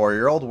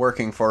 24-year-old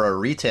working for a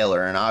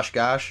retailer in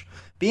Oshkosh,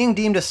 being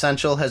deemed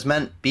essential has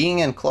meant being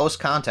in close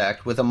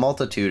contact with a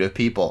multitude of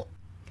people.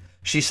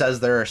 She says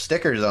there are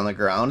stickers on the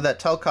ground that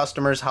tell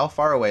customers how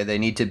far away they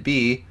need to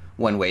be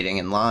when waiting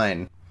in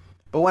line.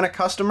 But when a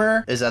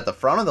customer is at the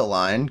front of the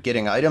line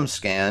getting items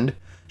scanned,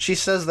 she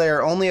says they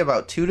are only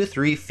about 2 to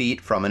 3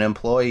 feet from an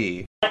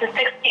employee. The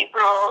 6 feet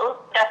rule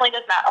definitely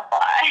does not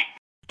apply.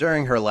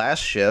 During her last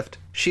shift,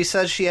 she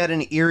says she had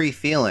an eerie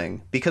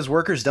feeling because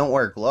workers don't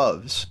wear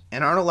gloves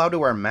and aren't allowed to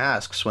wear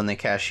masks when they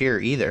cashier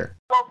either.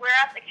 Well, we're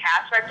at the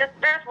cash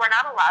registers. We're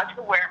not allowed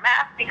to wear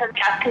masks because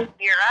cash can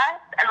fear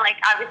us, and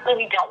obviously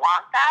we don't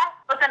want that.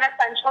 But then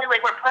essentially,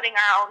 we're putting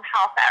our own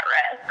health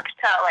at risk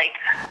to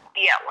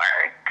be at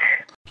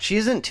work. She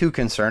isn't too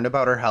concerned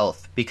about her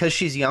health because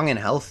she's young and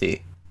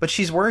healthy, but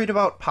she's worried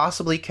about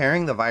possibly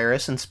carrying the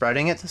virus and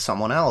spreading it to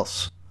someone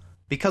else.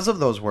 Because of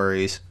those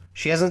worries,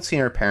 she hasn't seen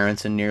her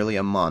parents in nearly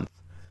a month.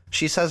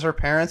 She says her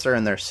parents are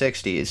in their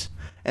 60s,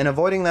 and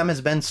avoiding them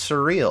has been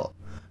surreal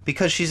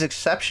because she's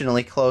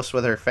exceptionally close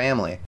with her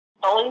family.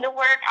 Going to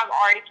work, I'm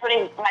already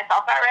putting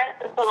myself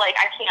at risk, so I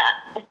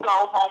can't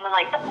go home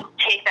and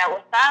take that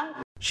with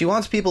them. She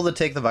wants people to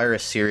take the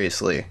virus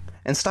seriously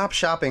and stop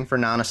shopping for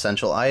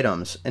non-essential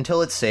items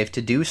until it's safe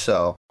to do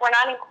so. We're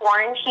not in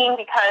quarantine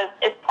because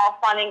it's all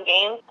fun and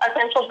games.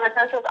 Essential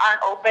businesses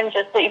aren't open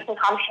just so you can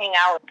come hang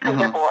out because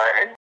you're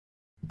bored.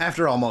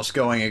 After almost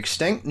going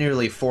extinct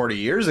nearly 40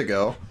 years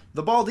ago,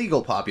 the bald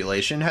eagle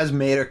population has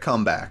made a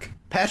comeback.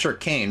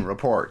 Patrick Caine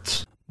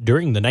reports.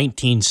 During the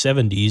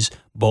 1970s,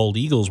 bald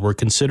eagles were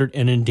considered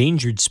an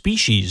endangered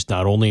species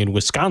not only in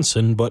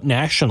Wisconsin but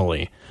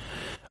nationally.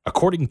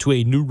 According to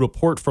a new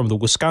report from the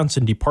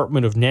Wisconsin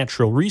Department of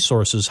Natural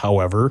Resources,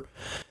 however,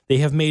 they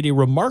have made a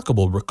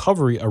remarkable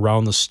recovery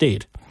around the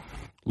state.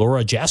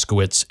 Laura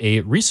Jaskowitz, a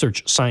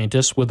research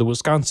scientist with the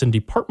Wisconsin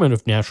Department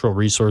of Natural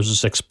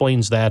Resources,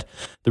 explains that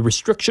the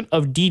restriction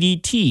of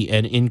DDT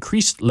and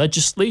increased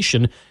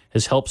legislation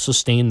has helped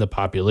sustain the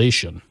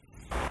population.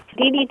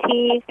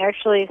 DDT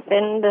actually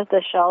thinned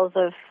the shells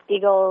of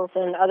eagles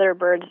and other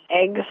birds'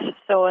 eggs.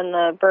 So when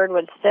the bird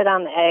would sit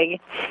on the egg,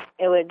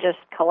 it would just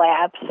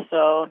collapse.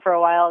 So for a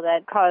while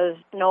that caused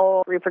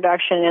no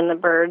reproduction in the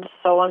birds.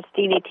 So once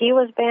DDT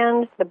was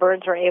banned, the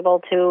birds were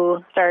able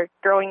to start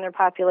growing their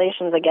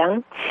populations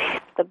again.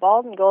 The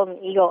Bald and Golden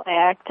Eagle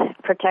Act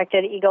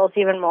protected eagles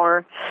even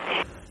more.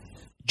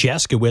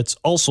 Jaskowitz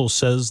also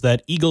says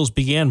that eagles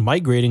began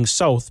migrating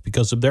south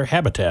because of their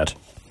habitat.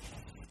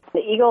 The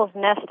eagles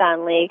nest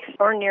on lakes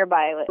or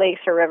nearby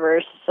lakes or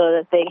rivers so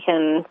that they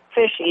can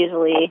fish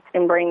easily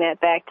and bring that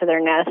back to their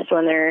nest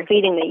when they're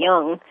feeding the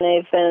young.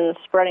 They've been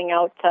spreading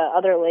out to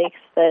other lakes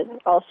that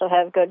also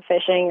have good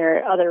fishing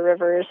or other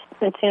rivers.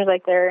 It seems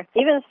like they're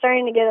even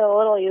starting to get a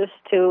little used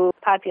to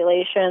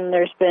population.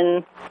 There's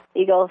been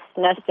eagles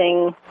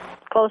nesting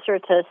closer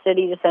to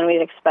cities than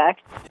we'd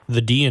expect.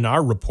 The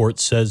DNR report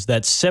says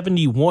that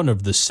 71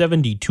 of the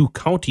 72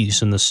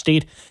 counties in the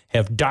state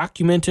have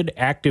documented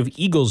active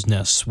eagles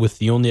nests, with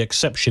the only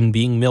exception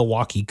being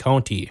Milwaukee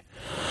County.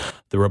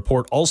 The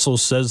report also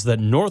says that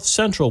north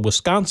central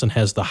Wisconsin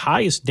has the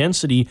highest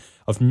density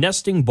of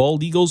nesting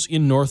bald eagles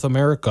in North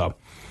America.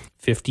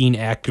 15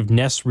 active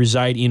nests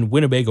reside in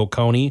Winnebago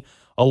County,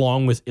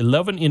 along with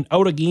 11 in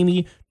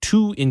Outagamie,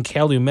 2 in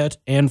Calumet,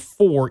 and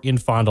 4 in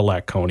Fond du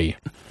Lac County.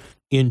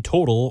 In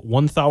total,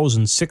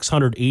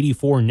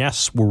 1,684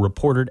 nests were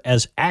reported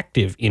as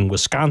active in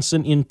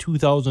Wisconsin in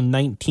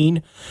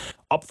 2019,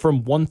 up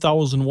from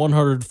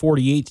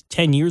 1,148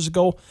 10 years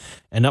ago,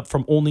 and up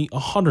from only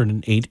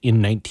 108 in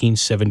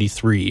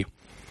 1973.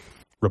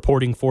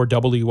 Reporting for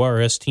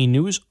WRST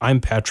News, I'm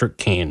Patrick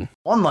Caine.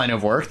 One line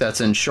of work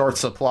that's in short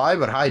supply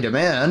but high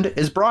demand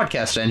is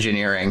broadcast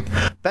engineering.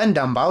 Ben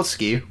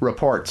Dombkowski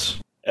reports.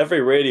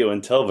 Every radio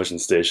and television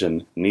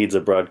station needs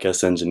a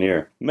broadcast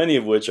engineer, many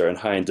of which are in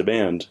high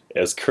demand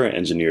as current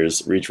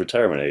engineers reach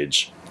retirement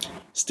age.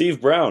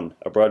 Steve Brown,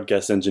 a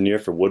broadcast engineer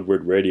for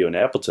Woodward Radio in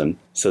Appleton,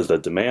 says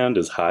that demand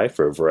is high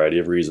for a variety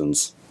of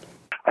reasons.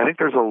 I think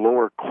there's a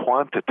lower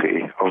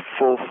quantity of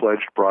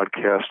full-fledged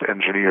broadcast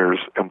engineers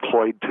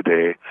employed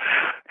today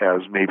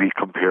as maybe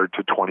compared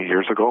to 20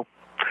 years ago.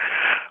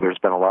 There's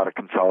been a lot of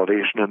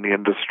consolidation in the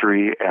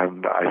industry,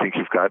 and I think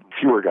you've got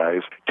fewer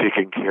guys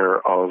taking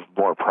care of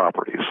more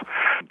properties.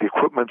 The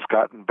equipment's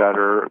gotten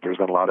better. There's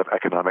been a lot of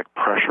economic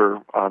pressure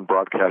on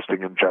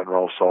broadcasting in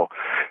general. So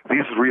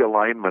these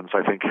realignments,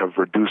 I think, have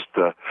reduced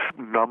the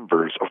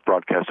numbers of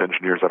broadcast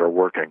engineers that are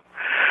working.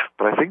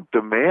 But I think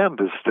demand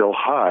is still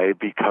high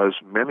because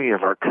many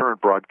of our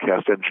current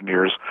broadcast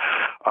engineers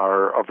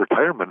are of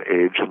retirement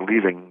age and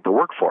leaving the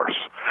workforce.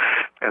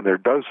 And there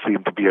does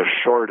seem to be a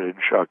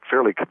shortage, a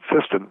fairly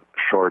consistent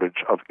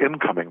shortage of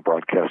incoming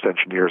broadcast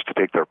engineers to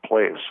take their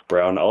place.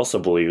 Brown also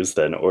believes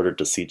that in order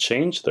to see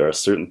change, there are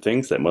certain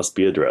things that must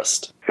be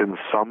addressed. In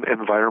some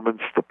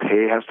environments, the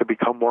pay has to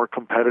become more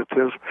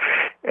competitive,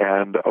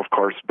 and of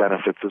course,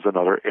 benefits is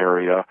another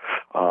area.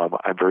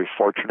 I'm very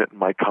fortunate in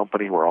my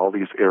company where all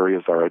these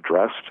areas are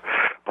addressed,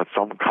 but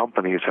some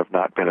companies have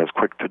not been as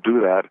quick to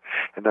do that,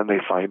 and then they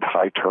find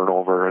high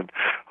turnover, and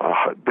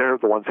they're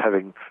the ones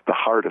having the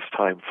hardest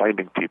time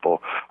finding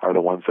people are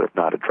the ones that have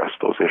not addressed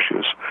those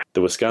issues.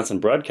 The Wisconsin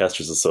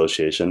Broadcasters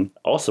Association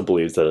also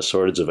believes that a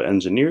shortage of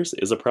engineers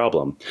is a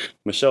problem.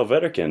 Michelle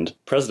Vetterkind,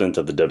 president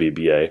of the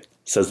WBA,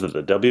 says that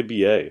the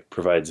WBA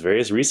provides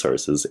various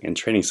resources and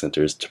training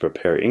centers to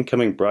prepare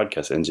incoming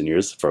broadcast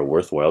engineers for a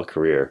worthwhile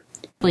career.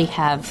 We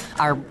have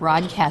our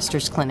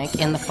Broadcasters Clinic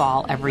in the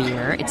fall every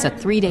year. It's a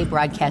 3-day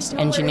broadcast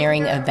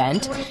engineering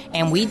event,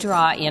 and we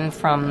draw in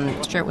from,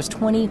 it was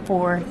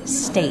 24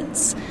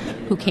 states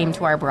who came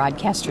to our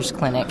Broadcasters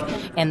Clinic,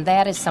 and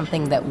that is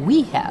something that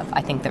we have,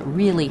 I think, that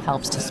really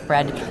helps to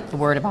spread the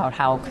word about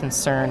how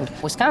concerned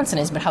Wisconsin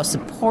is, but how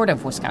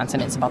supportive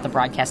Wisconsin is about the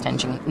broadcast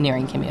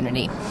engineering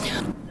community.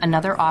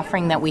 Another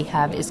offering that we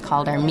have is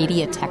called our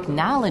Media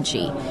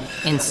Technology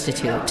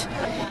Institute,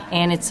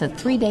 and it's a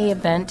 3-day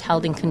event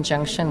held in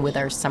conjunction with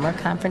our summer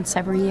conference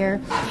every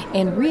year.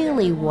 And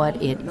really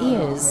what it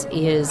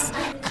is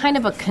kind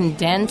of a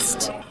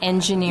condensed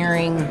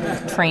engineering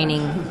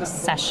training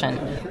session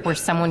where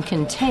someone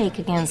can take,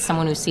 again,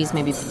 someone who sees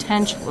maybe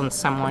potential in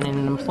someone, and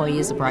an employee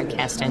is a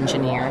broadcast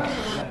engineer,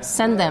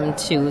 send them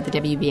to the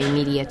WBA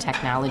Media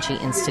Technology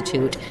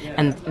Institute,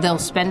 and they'll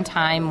spend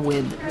time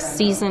with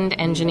seasoned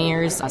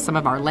engineers, some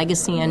of our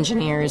legacy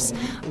engineers,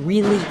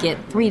 really get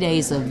 3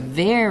 days of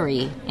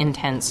very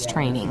intense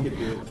training.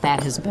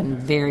 That has been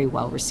very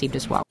well received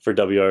as well. For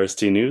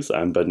WRST News,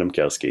 I'm Ben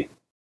Dombkowski.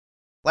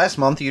 Last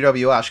month,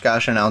 UWO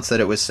Oshkosh announced that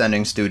it was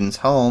sending students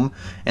home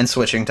and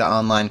switching to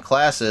online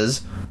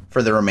classes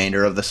for the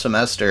remainder of the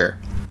semester.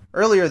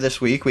 Earlier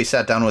this week, we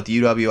sat down with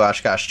UWO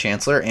Oshkosh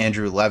Chancellor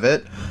Andrew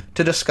Leavitt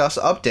to discuss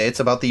updates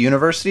about the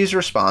university's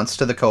response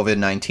to the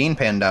COVID-19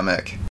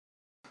 pandemic.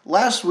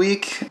 Last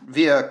week,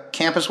 via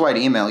campus-wide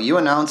email, you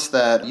announced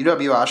that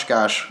UWO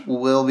Oshkosh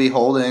will be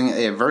holding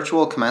a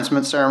virtual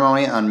commencement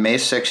ceremony on May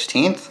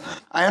 16th.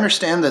 I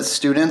understand that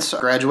students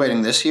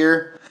graduating this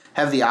year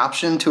have the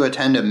option to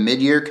attend a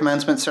mid-year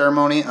commencement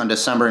ceremony on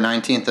December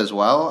 19th as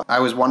well. I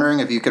was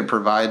wondering if you could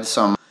provide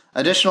some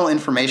additional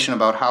information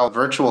about how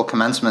virtual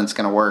commencement's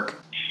going to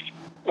work.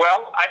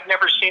 Well, I've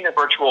never seen a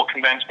virtual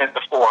commencement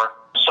before,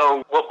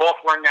 so we'll both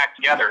learn that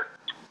together.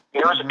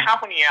 There is a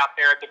company out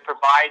there that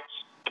provides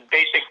the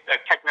basic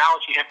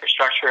technology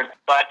infrastructure,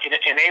 but it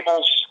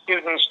enables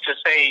students to,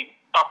 say,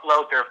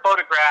 upload their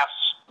photographs.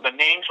 The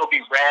names will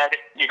be read.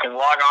 You can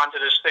log on to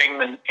this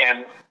thing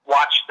and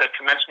watch the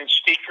commencement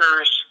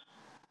speakers.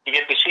 You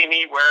get to see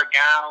me wear a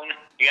gown.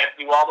 You get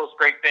to do all those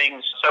great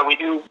things. So we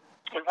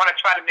want to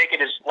try to make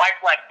it as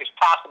lifelike as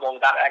possible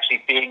without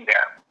actually being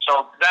there.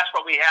 So that's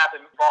what we have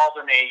involved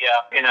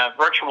in a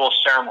virtual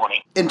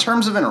ceremony. In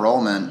terms of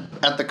enrollment,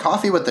 at the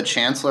Coffee with the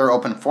Chancellor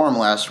open forum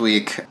last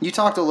week, you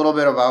talked a little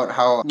bit about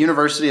how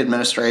university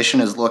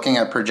administration is looking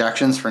at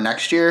projections for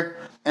next year,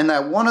 and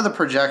that one of the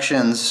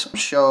projections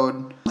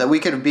showed that we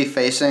could be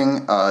facing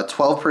a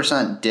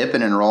 12% dip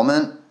in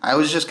enrollment. I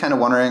was just kind of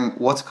wondering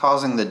what's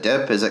causing the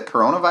dip. Is it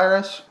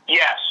coronavirus?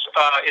 Yes.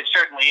 It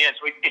certainly is.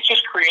 It's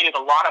just created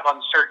a lot of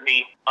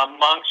uncertainty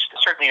amongst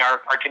certainly our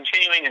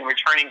continuing and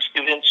returning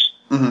students.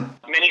 Mm-hmm.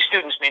 Many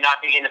students may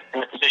not be in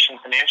a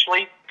position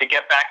financially to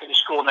get back into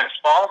school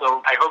next fall, though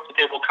I hope that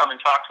they will come and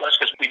talk to us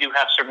because we do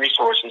have some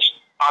resources.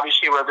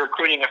 Obviously, we're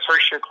recruiting a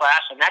first-year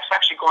class, and that's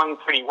actually going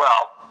pretty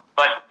well.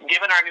 But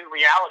given our new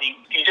reality,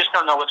 you just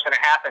don't know what's going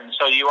to happen.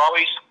 So you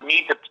always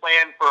need to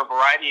plan for a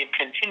variety of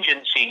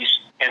contingencies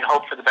and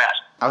hope for the best.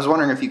 I was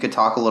wondering if you could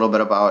talk a little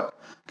bit about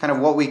kind of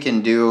what we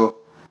can do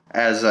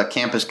as a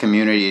campus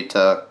community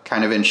to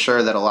kind of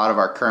ensure that a lot of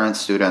our current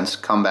students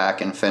come back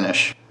and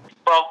finish.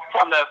 Well,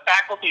 from the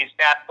faculty and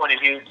staff point of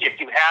view, if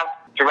you have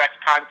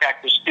direct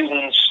contact with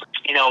students,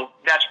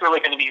 that's really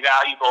going to be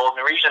valuable. And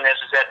the reason is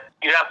that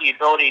you have the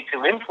ability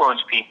to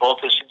influence people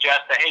to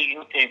suggest that, hey,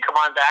 you come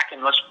on back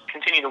and let's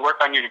continue to work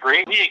on your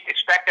degree. We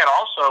expect that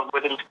also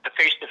within the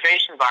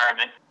face-to-face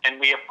environment, and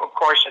we have, of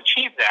course,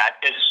 achieved that.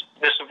 Is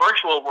this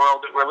virtual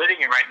world that we're living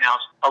in right now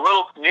is a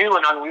little new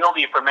and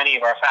unwieldy for many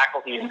of our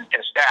faculty and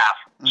staff.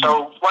 Mm-hmm.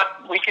 So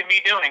what we can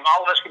be doing,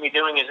 all of us can be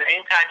doing, is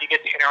anytime you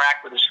get to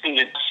interact with a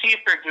student, see if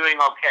they're doing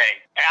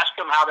okay. Ask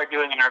them how they're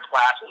doing in their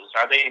classes.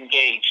 Are they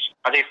engaged?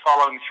 Are they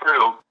following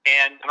through?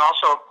 And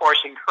also, of course,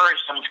 encourage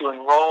them to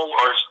enroll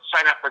or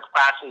sign up for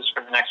classes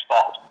for the next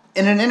fall.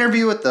 In an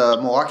interview with the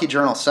Milwaukee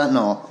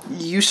Journal-Sentinel,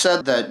 you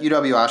said that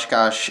UW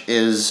Oshkosh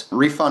is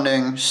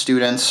refunding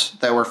students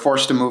that were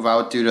forced to move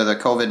out due to the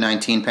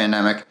COVID-19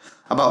 pandemic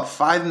about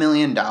 $5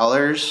 million.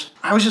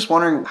 I was just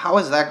wondering, how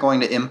is that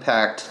going to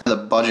impact the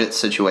budget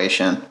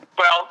situation?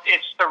 Well,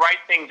 it's the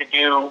right thing to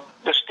do.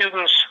 The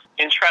students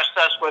entrust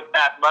us with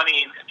that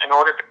money in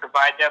order to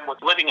provide them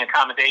with living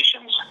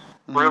accommodations,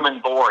 room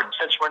and board.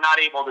 Since we're not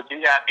able to do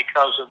that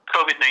because of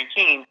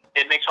COVID-19,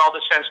 it makes all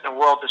the sense in the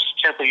world to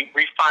simply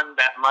refund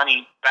that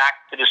money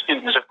back to the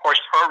students, of course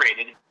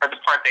prorated for the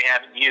part they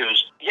haven't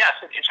used. Yes,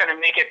 it's going to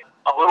make it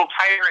a little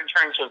tighter in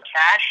terms of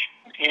cash.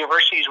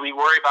 Universities, we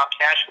worry about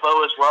cash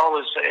flow as well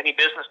as any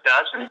business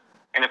does,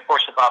 and of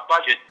course about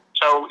budget.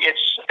 So it's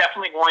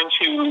definitely going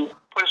to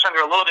put us under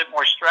a little bit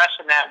more stress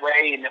in that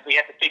way, and that we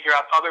have to figure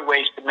out other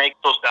ways to make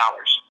those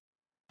dollars.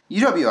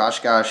 UW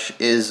Oshkosh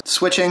is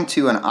switching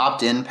to an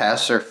opt-in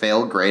pass or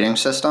fail grading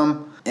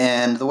system,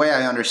 and the way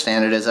I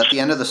understand it is at the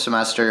end of the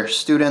semester,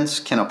 students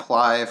can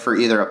apply for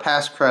either a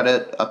pass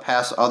credit, a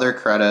pass other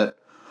credit,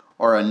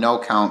 or a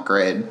no-count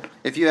grade.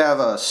 If you have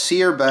a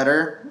C or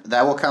better,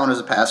 that will count as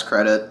a pass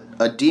credit.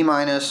 A D-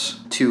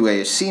 to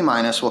a C-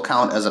 will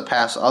count as a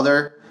pass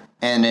other,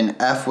 and an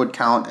F would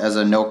count as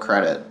a no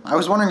credit. I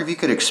was wondering if you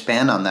could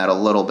expand on that a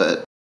little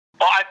bit.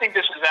 Well, I think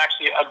this is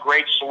actually a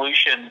great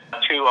solution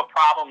to a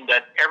problem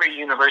that every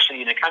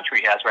university in the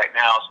country has right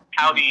now. Is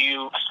how do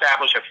you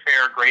establish a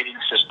fair grading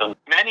system?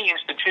 Many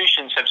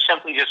institutions have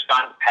simply just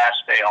gone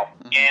pass-fail,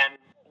 and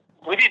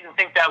we didn't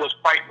think that was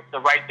quite the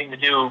right thing to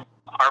do.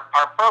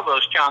 Our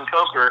provost, John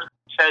Coker,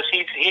 says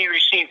he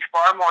received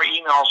far more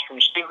emails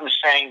from students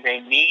saying they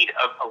need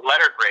a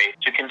letter grade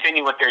to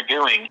continue what they're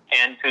doing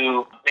and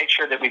to make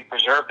sure that we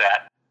preserve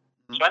that.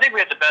 So I think we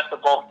have the best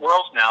of both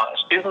worlds now. A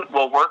student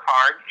will work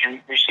hard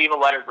and receive a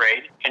letter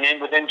grade, and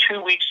then within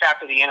 2 weeks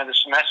after the end of the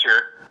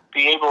semester,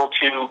 be able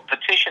to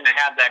petition to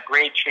have that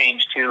grade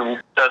changed to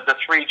the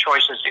three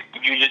choices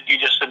that you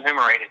just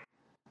enumerated.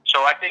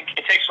 So I think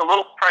it takes a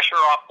little pressure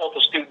off both the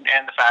student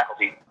and the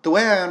faculty. The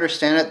way I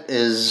understand it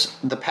is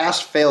the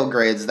pass-fail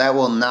grades, that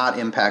will not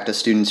impact a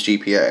student's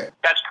GPA.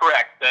 That's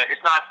correct.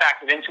 It's not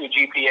factored into a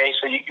GPA,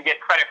 so you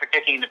get credit for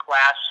taking the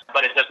class,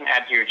 but it doesn't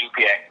add to your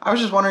GPA. I was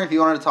just wondering if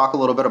you wanted to talk a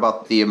little bit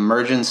about the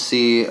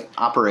emergency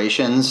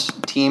operations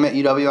team at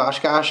UW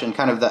Oshkosh and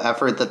kind of the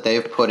effort that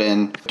they've put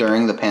in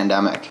during the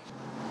pandemic.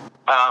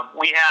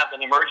 We have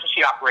an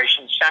emergency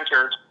operations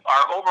center.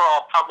 Our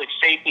overall public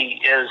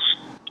safety is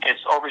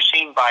It's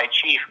overseen by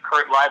Chief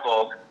Kurt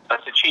Leibold,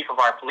 that's the chief of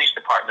our police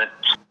department,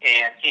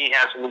 and he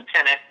has a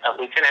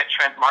Lieutenant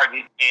Trent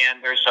Martin,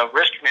 and there's a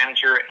risk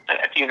manager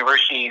at the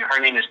university, and her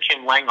name is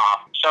Kim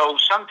Langhoff. So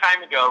some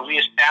time ago, we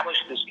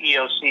established this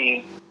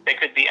EOC that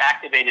could be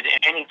activated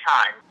at any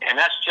time, and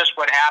that's just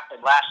what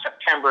happened. Last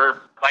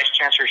September, Vice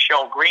Chancellor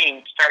Cheryl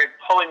Green started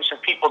pulling some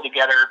people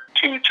together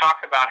to talk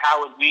about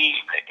how would we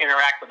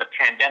interact with the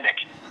pandemic.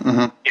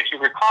 Mm-hmm. If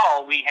you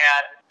recall, we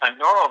had a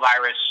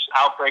norovirus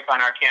outbreak on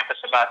our campus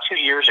about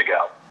 2 years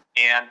ago.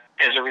 And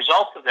as a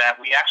result of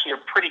that, we actually are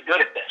pretty good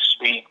at this.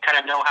 We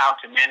kind of know how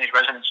to manage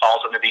residence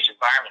halls under these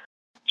environments.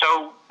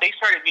 So they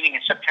started meeting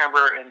in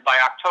September, and by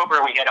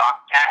October, we had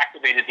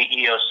activated the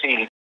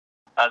EOC.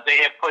 They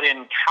have put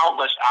in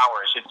countless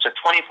hours. It's a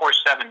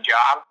 24/7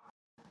 job.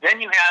 Then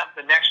you have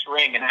the next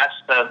ring, and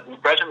that's the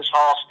residence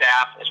hall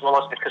staff as well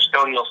as the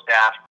custodial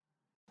staff.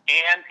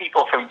 And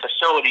people from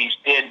facilities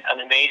did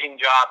an amazing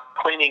job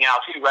cleaning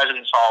out 2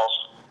 residence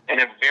halls in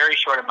a very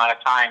short amount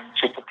of time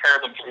to prepare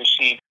them to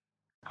receive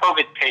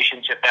COVID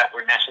patients if that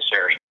were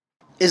necessary.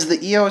 Is the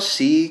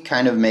EOC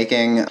kind of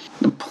making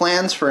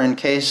plans for in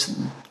case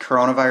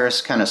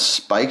coronavirus kind of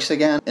spikes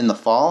again in the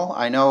fall?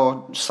 I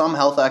know some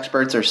health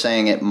experts are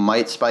saying it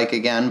might spike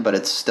again, but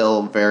it's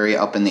still very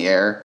up in the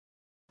air.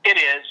 It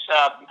is.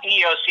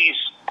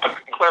 EOC's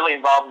clearly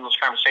involved in those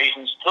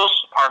conversations. Those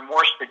are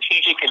more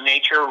strategic in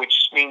nature, which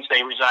means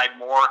they reside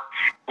more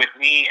with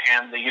me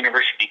and the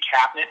university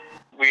cabinet.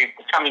 We're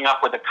coming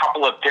up with a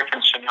couple of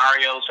different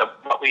scenarios of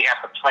what we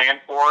have to plan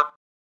for,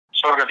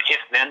 sort of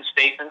if-then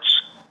statements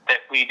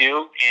that we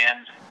do.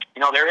 And,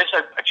 there is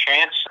a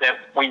chance that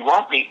we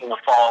won't meet in the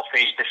fall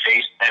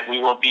face-to-face, that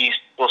we'll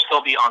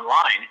still be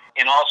online.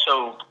 And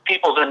also,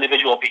 people's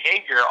individual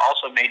behavior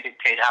also may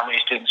dictate how many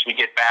students we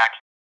get back.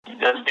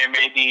 There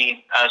may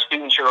be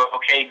students who are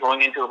okay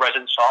going into a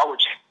residence hall,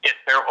 which if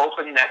they're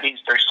open, that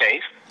means they're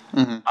safe.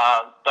 Mm-hmm.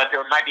 But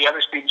there might be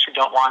other students who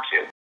don't want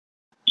to.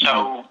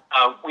 So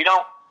we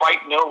don't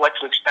quite know what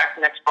to expect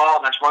next fall,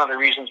 and that's one of the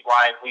reasons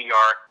why we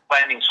are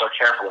planning so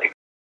carefully.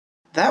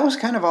 That was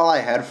kind of all I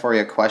had for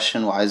you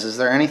question-wise. Is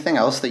there anything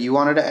else that you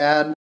wanted to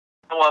add?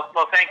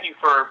 Well, thank you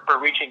for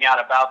reaching out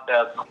about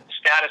the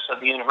status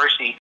of the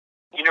university.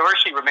 The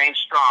university remains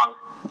strong.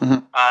 Mm-hmm.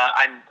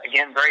 I'm,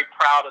 again, very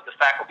proud of the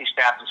faculty,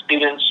 staff, and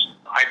students.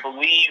 I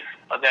believe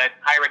that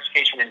higher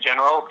education in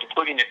general,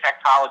 including the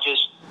tech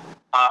colleges,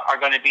 are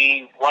going to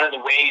be one of the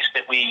ways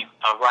that we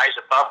rise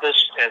above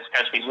this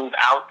as we move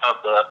out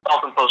of the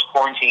self-imposed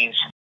quarantines.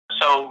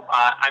 So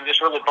I'm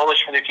just really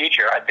bullish for the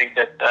future. I think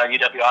that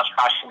UW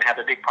Oshkosh can have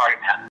a big part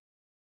in that.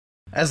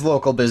 As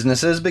local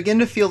businesses begin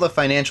to feel the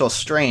financial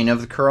strain of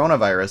the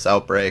coronavirus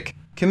outbreak,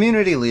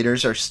 community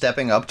leaders are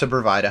stepping up to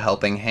provide a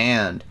helping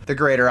hand. The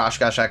Greater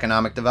Oshkosh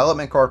Economic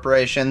Development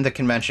Corporation, the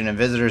Convention and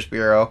Visitors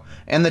Bureau,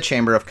 and the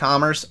Chamber of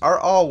Commerce are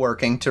all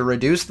working to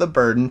reduce the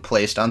burden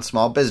placed on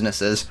small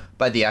businesses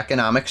by the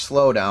economic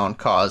slowdown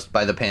caused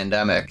by the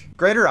pandemic.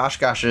 Greater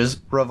Oshkosh's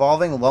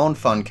Revolving Loan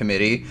Fund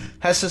Committee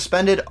has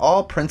suspended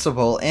all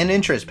principal and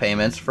interest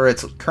payments for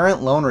its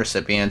current loan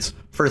recipients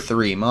for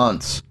 3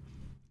 months.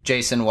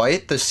 Jason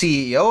White, the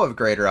CEO of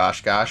Greater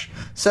Oshkosh,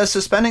 says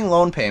suspending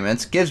loan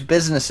payments gives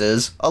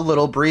businesses a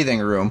little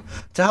breathing room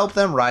to help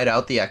them ride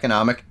out the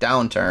economic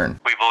downturn.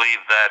 We believe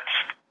that,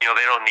 they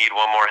don't need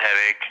one more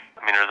headache.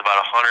 There's about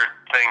 100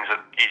 things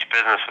that each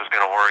business is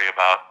going to worry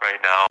about right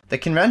now. The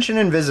Convention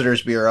and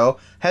Visitors Bureau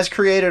has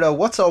created a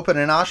What's Open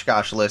in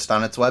Oshkosh list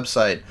on its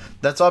website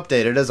that's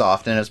updated as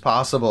often as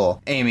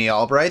possible. Amy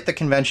Albright, the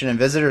Convention and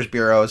Visitors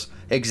Bureau's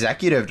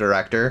executive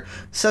director,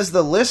 says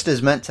the list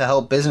is meant to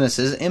help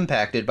businesses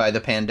impacted by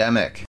the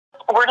pandemic.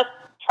 We're just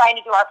trying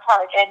to do our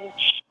part and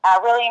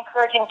really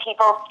encouraging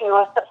people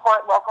to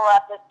support local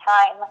at this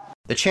time.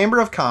 The Chamber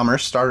of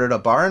Commerce started a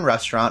bar and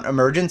restaurant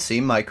emergency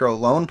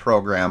micro-loan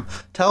program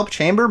to help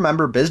chamber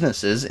member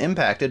businesses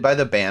impacted by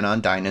the ban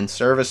on dine-in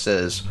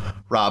services.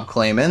 Rob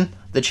Clayman,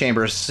 the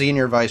Chamber's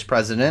Senior Vice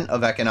President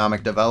of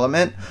Economic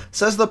Development,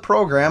 says the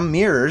program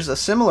mirrors a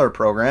similar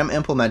program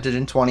implemented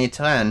in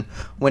 2010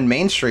 when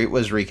Main Street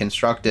was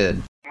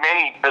reconstructed.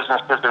 Many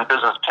businesses and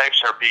business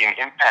types are being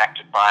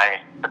impacted by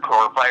the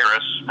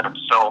coronavirus,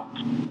 so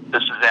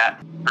this is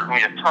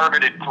certainly a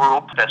targeted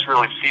group that's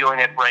really feeling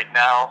it right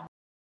now.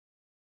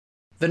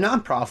 The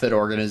nonprofit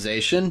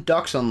organization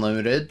Ducks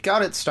Unlimited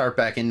got its start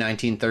back in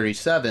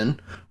 1937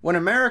 when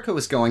America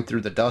was going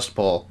through the Dust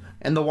Bowl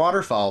and the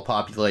waterfowl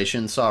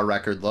population saw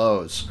record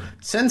lows.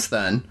 Since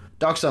then,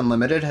 Ducks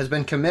Unlimited has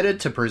been committed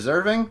to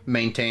preserving,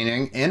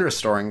 maintaining, and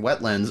restoring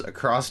wetlands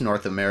across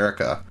North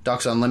America.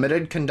 Ducks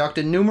Unlimited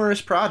conducted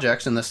numerous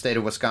projects in the state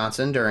of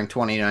Wisconsin during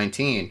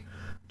 2019.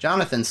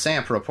 Jonathan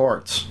Samp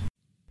reports.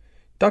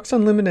 Ducks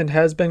Unlimited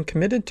has been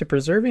committed to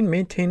preserving,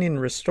 maintaining,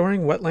 and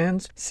restoring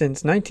wetlands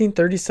since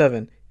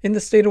 1937. In the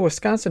state of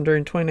Wisconsin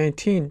during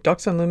 2019,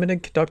 Ducks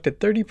Unlimited conducted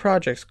 30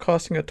 projects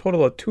costing a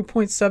total of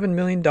 $2.7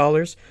 million,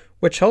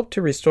 which helped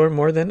to restore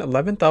more than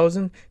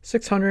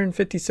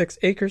 11,656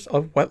 acres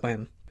of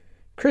wetland.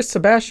 Chris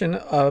Sebastian,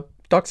 a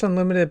Ducks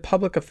Unlimited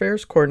Public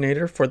Affairs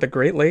Coordinator for the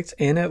Great Lakes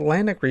and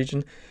Atlantic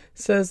region,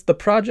 says the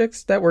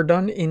projects that were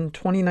done in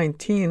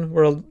 2019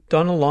 were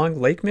done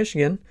along Lake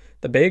Michigan,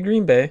 the Bay of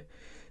Green Bay,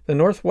 the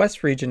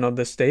northwest region of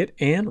the state,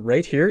 and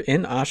right here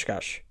in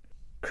Oshkosh.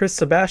 Chris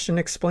Sebastian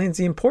explains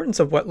the importance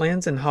of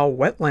wetlands and how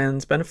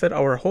wetlands benefit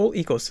our whole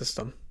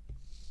ecosystem.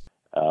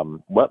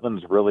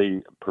 Wetlands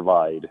really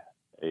provide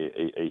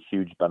a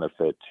huge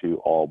benefit to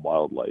all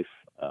wildlife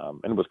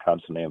in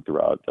Wisconsin and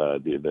throughout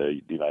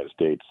the United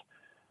States.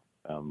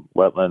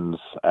 Wetlands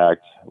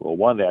act,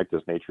 they act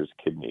as nature's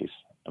kidneys.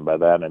 And by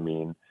that I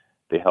mean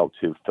they help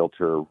to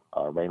filter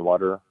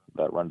rainwater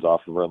that runs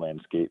off of our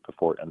landscape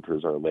before it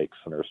enters our lakes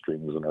and our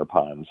streams and our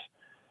ponds.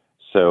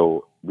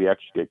 So we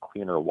actually get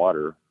cleaner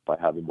water by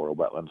having more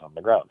wetlands on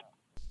the ground.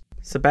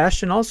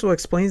 Sebastian also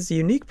explains the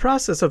unique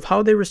process of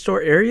how they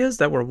restore areas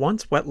that were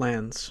once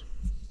wetlands.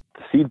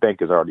 The seed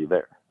bank is already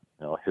there.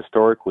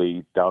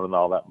 Historically, down in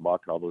all that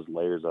muck and all those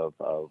layers of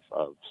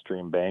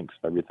stream banks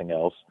and everything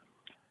else,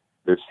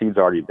 there's seeds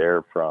already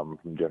there from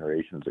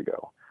generations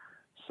ago.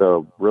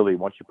 So really,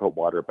 once you put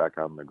water back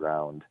out on the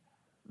ground,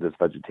 this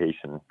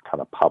vegetation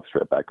kind of pops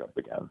right back up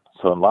again.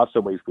 So in lots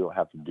of ways, we don't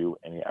have to do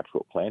any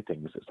actual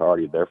plantings. It's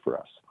already there for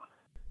us.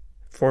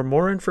 For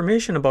more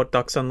information about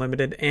Ducks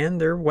Unlimited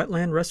and their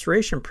wetland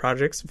restoration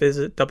projects,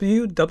 visit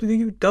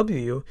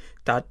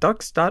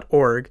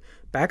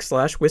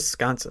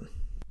www.ducks.org/Wisconsin.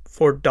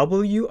 For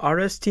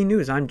WRST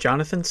News, I'm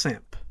Jonathan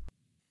Samp.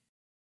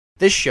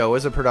 This show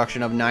is a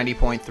production of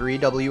 90.3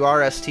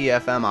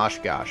 WRST-FM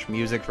Oshkosh.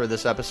 Music for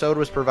this episode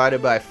was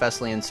provided by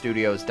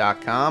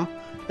FesleyanStudios.com.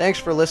 Thanks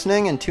for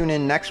listening, and tune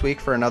in next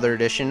week for another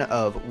edition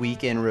of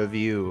Week in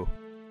Review.